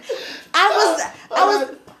wouldn't.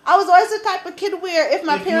 I was always the type of kid where if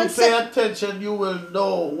my parents you pay said, attention, you will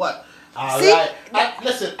know what. See?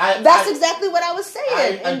 Listen, that's exactly what I was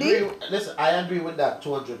saying. I agree with that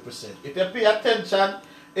 200%. If you pay attention,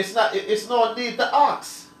 it's no need to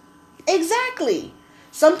ask. Exactly.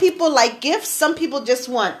 Some people like gifts. Some people just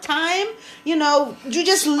want time. You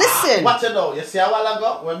just listen. What you know? You see a while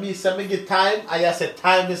ago when me say me get time, I said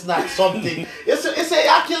time is not something. you say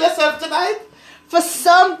you kill yourself tonight? For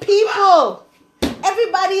some people,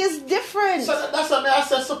 everybody is different. So that's what I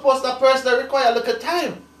said. Suppose that person require a little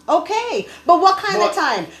time. Okay, but what kind of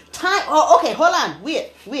time? Time. Oh, okay. Hold on.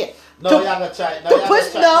 Wait. No, you're gonna try. To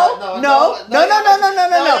push. No.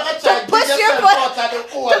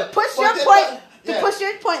 To push your point. To push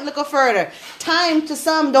your point a little further. Time to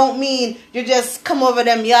some don't mean you just come over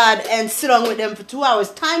them yard and sit on with them for 2 hours.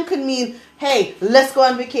 Time could mean, hey, let's go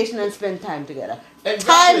on vacation and spend time together.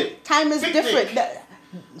 Exactly. Time is Picnic. different. You know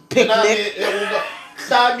Picnic. what I mean?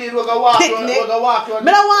 Start me, we're gonna walk. Picnic. We're gonna walk.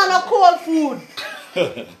 Me don't want no cold food.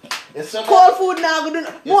 Cold food now go do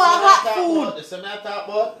more hot food. It's a matter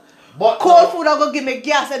about. But Cold food I go give me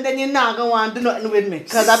gas and then you're not gonna want to do nothing with me.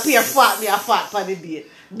 Cause I pay fat for the day.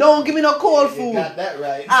 Don't give me no cold You food. got that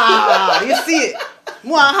right. Ah, you see it.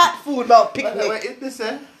 More hot food about But picnic. it this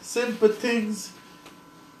simple things.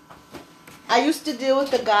 I used to deal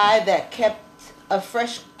with a guy that kept a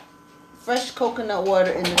fresh coconut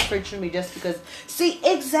water in the fridge for me just because. See,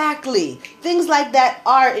 exactly. Things like that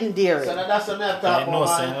are endearing. So that's a matter I know,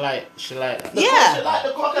 about. saying like she like that. Yeah. She like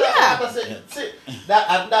the coconut Yeah. water. See,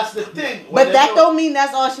 and that's the thing. When But they that know- don't mean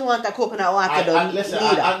that's all she wants, that coconut water. Listen,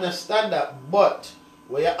 neither. I understand that, but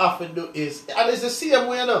what you have to do is, and it's the same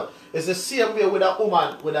way, you know. It's the same way with a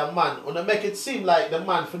woman, with a man. When they make it seem like the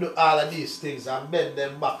man for do all of these things and bend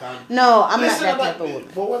them back and. No, I'm Listen, not that type of woman.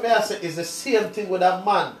 But what I say is the same thing with a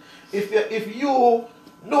man. If you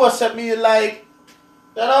know say me like,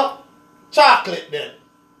 you know, chocolate then.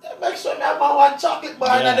 Make sure my man want chocolate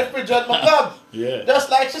bar in the fridge when I come. Yeah. Just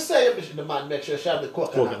like she say, the man make sure she have the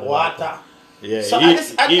coconut water. Yeah, So even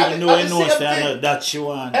at the though he same knows thing, that she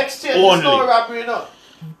want exchange is no only. robbery, you know.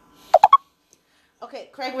 Okay,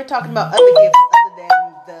 Craig, we're talking about other gifts other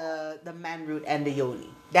than the man root and the yoni.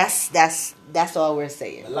 That's all we're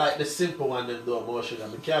saying. Like the simple one them do more sugar.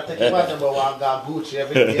 I can't take it back about one guy Gucci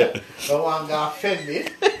every day. But one guy Fendi.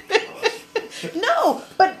 No,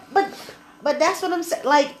 but that's what I'm saying.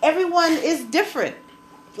 Like, everyone is different.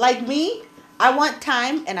 Like me, I want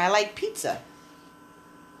time and I like pizza.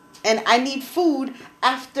 And I need food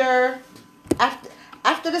after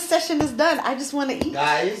the session is done. I just want to eat.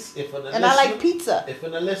 Guys, if you're And I like pizza. If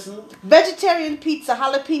you're listen, Vegetarian pizza,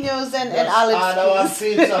 jalapenos and order one olives.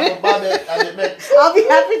 pizza for Bobby and it make I'll be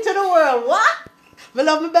happy to the world. What? My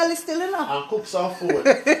love, my belly still enough. and cook some food.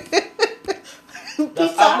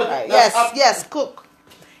 Pizza, up to- alright. that's up- Yes, cook.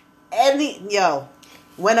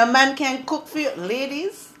 When a man can cook for you,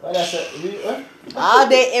 ladies, What I said, all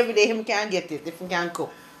day, every day, him can get it if he can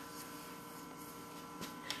cook.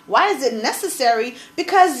 Why is it necessary?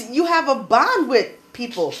 Because you have a bond with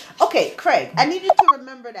people. Okay, Craig, I need you to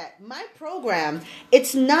remember that my program,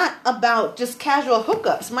 it's not about just casual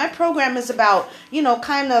hookups. My program is about,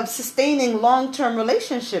 kind of sustaining long-term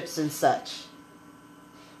relationships and such.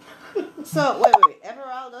 So, wait.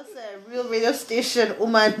 Everaldo said, real radio station,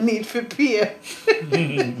 woman need for peer.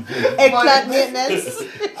 Eggplant maintenance.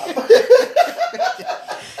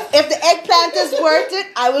 If the eggplant is worth it,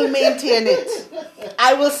 I will maintain it.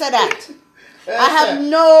 I will say that. I have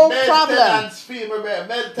no problem. Maintenance fee, my man.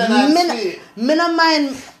 Maintenance fee. Me no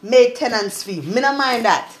mind maintenance fee. Me no mind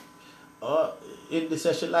that. In the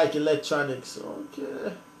session like electronics.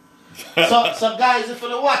 Okay. So guys, if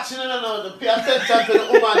you're watching, pay attention to the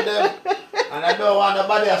woman them. And I don't want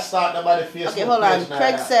nobody to start nobody Facebook. Okay, hold on.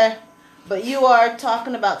 Craig said, but you are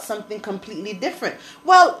talking about something completely different.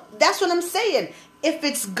 Well, that's what I'm saying. If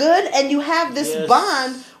it's good and you have this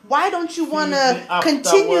bond, why don't you want to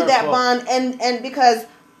continue that bond? And because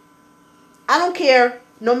I don't care,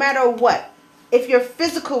 no matter what, if you're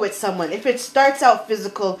physical with someone, if it starts out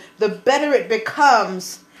physical, the better it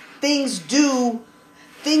becomes, things do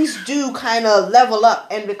kind of level up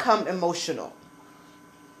and become emotional.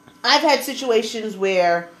 I've had situations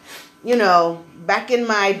where, back in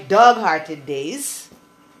my dog-hearted days,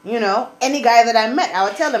 any guy that I met, I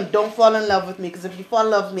would tell him, don't fall in love with me, because if you fall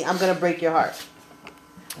in love with me, I'm going to break your heart.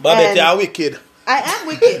 Bobby, you're wicked. I am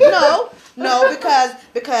wicked. No,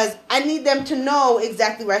 because I need them to know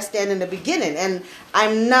exactly where I stand in the beginning. And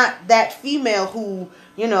I'm not that female who,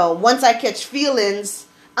 once I catch feelings,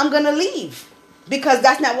 I'm going to leave. Because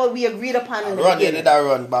that's not what we agreed upon in the beginning. Did I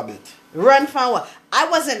run, Bobby? Run from what? I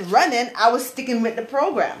wasn't running. I was sticking with the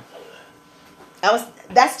program.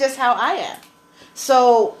 That's just how I am.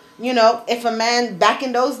 So, if a man, back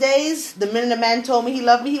in those days, the minute a man told me he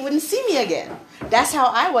loved me, he wouldn't see me again. That's how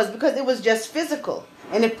I was, because it was just physical.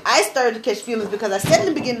 And if I started to catch feelings because I said in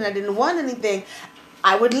the beginning I didn't want anything,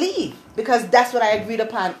 I would leave, because that's what I agreed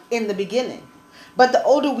upon in the beginning. But the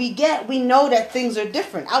older we get, we know that things are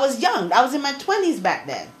different. I was young. I was in my 20s back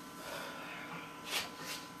then.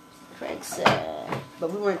 Craig said,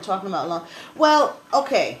 but we weren't talking about long. Well,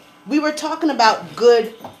 okay. We were talking about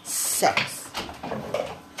good sex.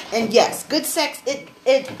 And yes, good sex, it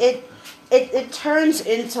turns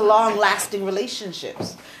into long-lasting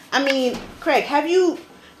relationships. I mean, Craig,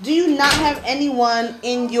 do you not have anyone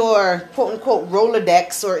in your quote-unquote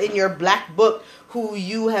Rolodex or in your black book who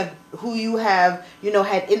you have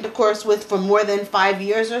had intercourse with for more than 5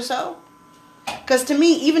 years or so? Because to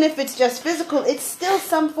me, even if it's just physical, it's still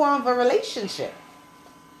some form of a relationship.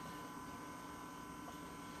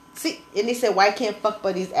 See, and they said, why can't fuck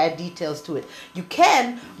buddies add details to it? You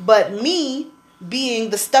can, but me, being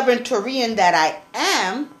the stubborn Taurian that I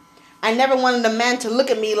am, I never wanted a man to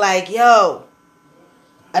look at me like, yo,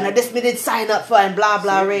 and I just did sign up for and blah,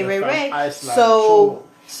 blah, ray. So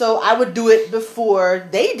I would do it before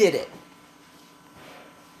they did it.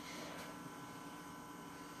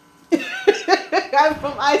 I'm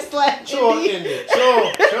from Iceland. Sure, India.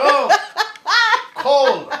 Sure.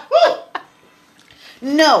 Cold. Woo.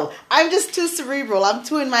 No, I'm just too cerebral. I'm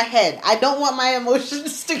too in my head. I don't want my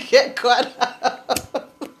emotions to get caught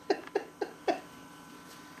up.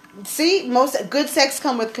 See, most good sex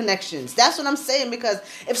come with connections. That's what I'm saying, because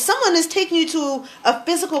if someone is taking you to a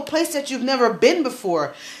physical place that you've never been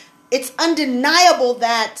before, it's undeniable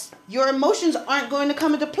that your emotions aren't going to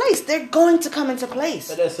come into place. They're going to come into place.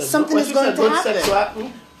 Something is going to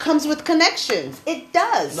happen. Comes with connections. It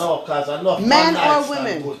does. No, because enough man or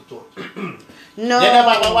women. Good too. No. You never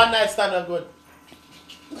have a one night stand or good.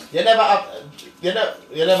 You never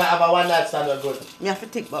have a one night stand or good. You have to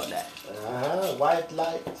think about that. White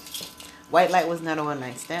light. White light was not a one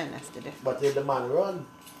night stand. That's the difference. But if the man run,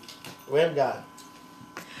 when gone?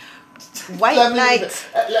 White light.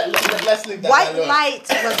 Let's leave that White alone. light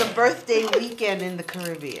was a birthday weekend in the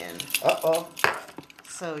Caribbean. Uh-oh.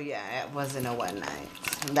 So yeah, it wasn't a one night.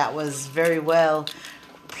 That was very well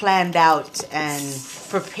planned out and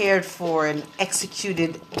prepared for and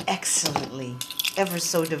executed excellently, ever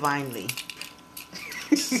so divinely.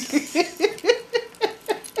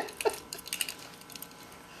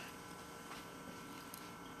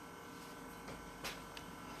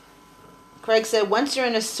 Craig said, once you're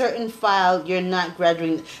in a certain file, you're not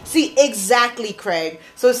graduating. See, exactly, Craig.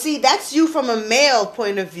 So see, that's you from a male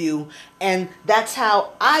point of view, and that's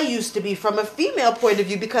how I used to be from a female point of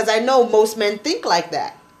view, because I know most men think like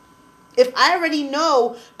that. If I already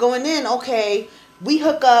know going in, okay, we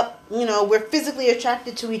hook up, we're physically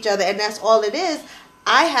attracted to each other, and that's all it is,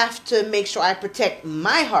 I have to make sure I protect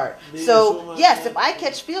my heart. So yes, if I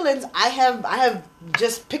catch feelings, I have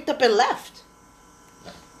just picked up and left.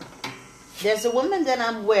 There's a woman that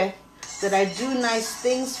I'm with that I do nice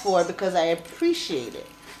things for because I appreciate it.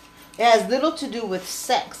 It has little to do with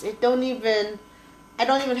sex. I don't even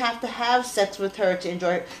have to have sex with her to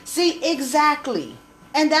enjoy it. See, exactly.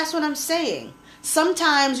 And that's what I'm saying.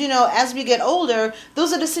 Sometimes, as we get older,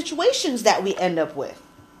 those are the situations that we end up with.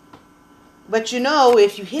 But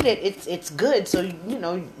if you hit it, it's good. So,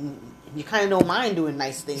 you kind of don't mind doing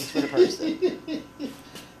nice things for the person.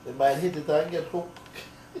 They might hit it and get hooked.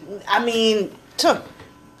 I mean,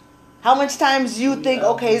 how much times you think,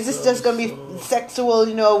 okay, is this just going to be sexual,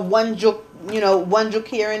 one joke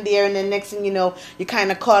here and there, and then next thing you know, you're kind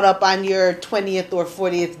of caught up on your 20th or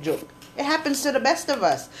 40th joke. It happens to the best of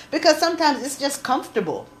us, because sometimes it's just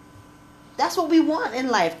comfortable. That's what we want in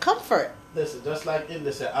life, comfort. Listen, just like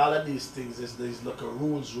India said, all of these things is these little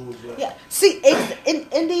rules. Right? Yeah, see,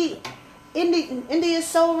 India is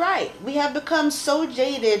so right. We have become so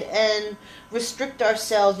jaded and restrict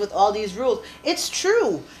ourselves with all these rules. It's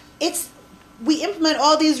true. We implement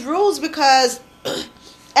all these rules because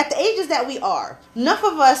at the ages that we are, enough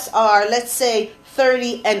of us are, let's say,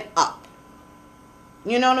 30 and up.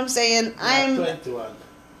 You know what I'm saying? I'm 21.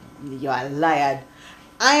 You're liar.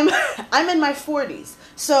 I'm in my 40s.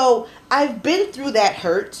 So I've been through that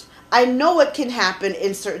hurt. I know what can happen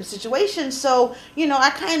in certain situations. So, I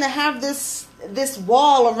kind of have this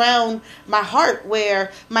wall around my heart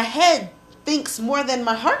where my head thinks more than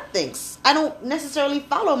my heart thinks. I don't necessarily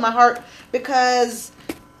follow my heart because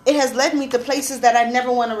it has led me to places that I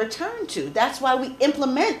never want to return to. That's why we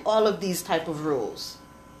implement all of these type of rules.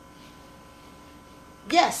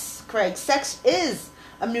 Yes, Craig, sex is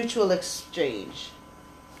a mutual exchange.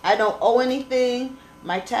 I don't owe anything.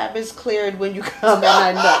 My tab is cleared when you come and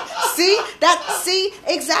I know. See,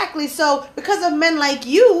 exactly. So because of men like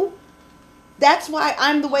you, that's why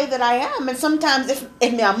I'm the way that I am. And sometimes if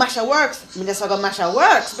me a masha works, me just go masha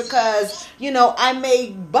works because, I may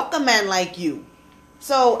buck a man like you.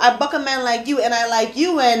 So I buck a man like you and I like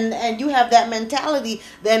you and you have that mentality,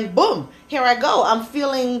 then boom, here I go. I'm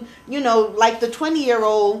feeling, like the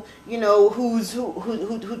 20-year-old,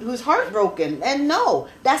 who's heartbroken. And no,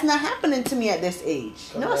 that's not happening to me at this age.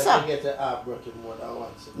 No, sir. I get the heartbroken more than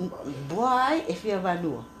once. Boy, if you ever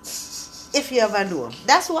know. If you ever know.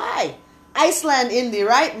 That's why. Iceland, India,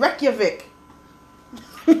 right? Reykjavik.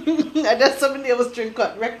 That's somebody that was drink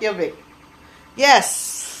cut. Reykjavik.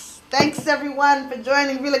 Yes. Thanks everyone for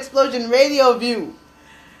joining Real Explosion Radio View.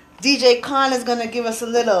 DJ Khan is going to give us a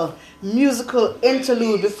little musical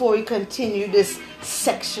interlude before we continue this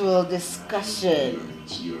sexual discussion.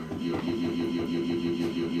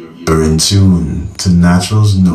 You're in tune to Natural's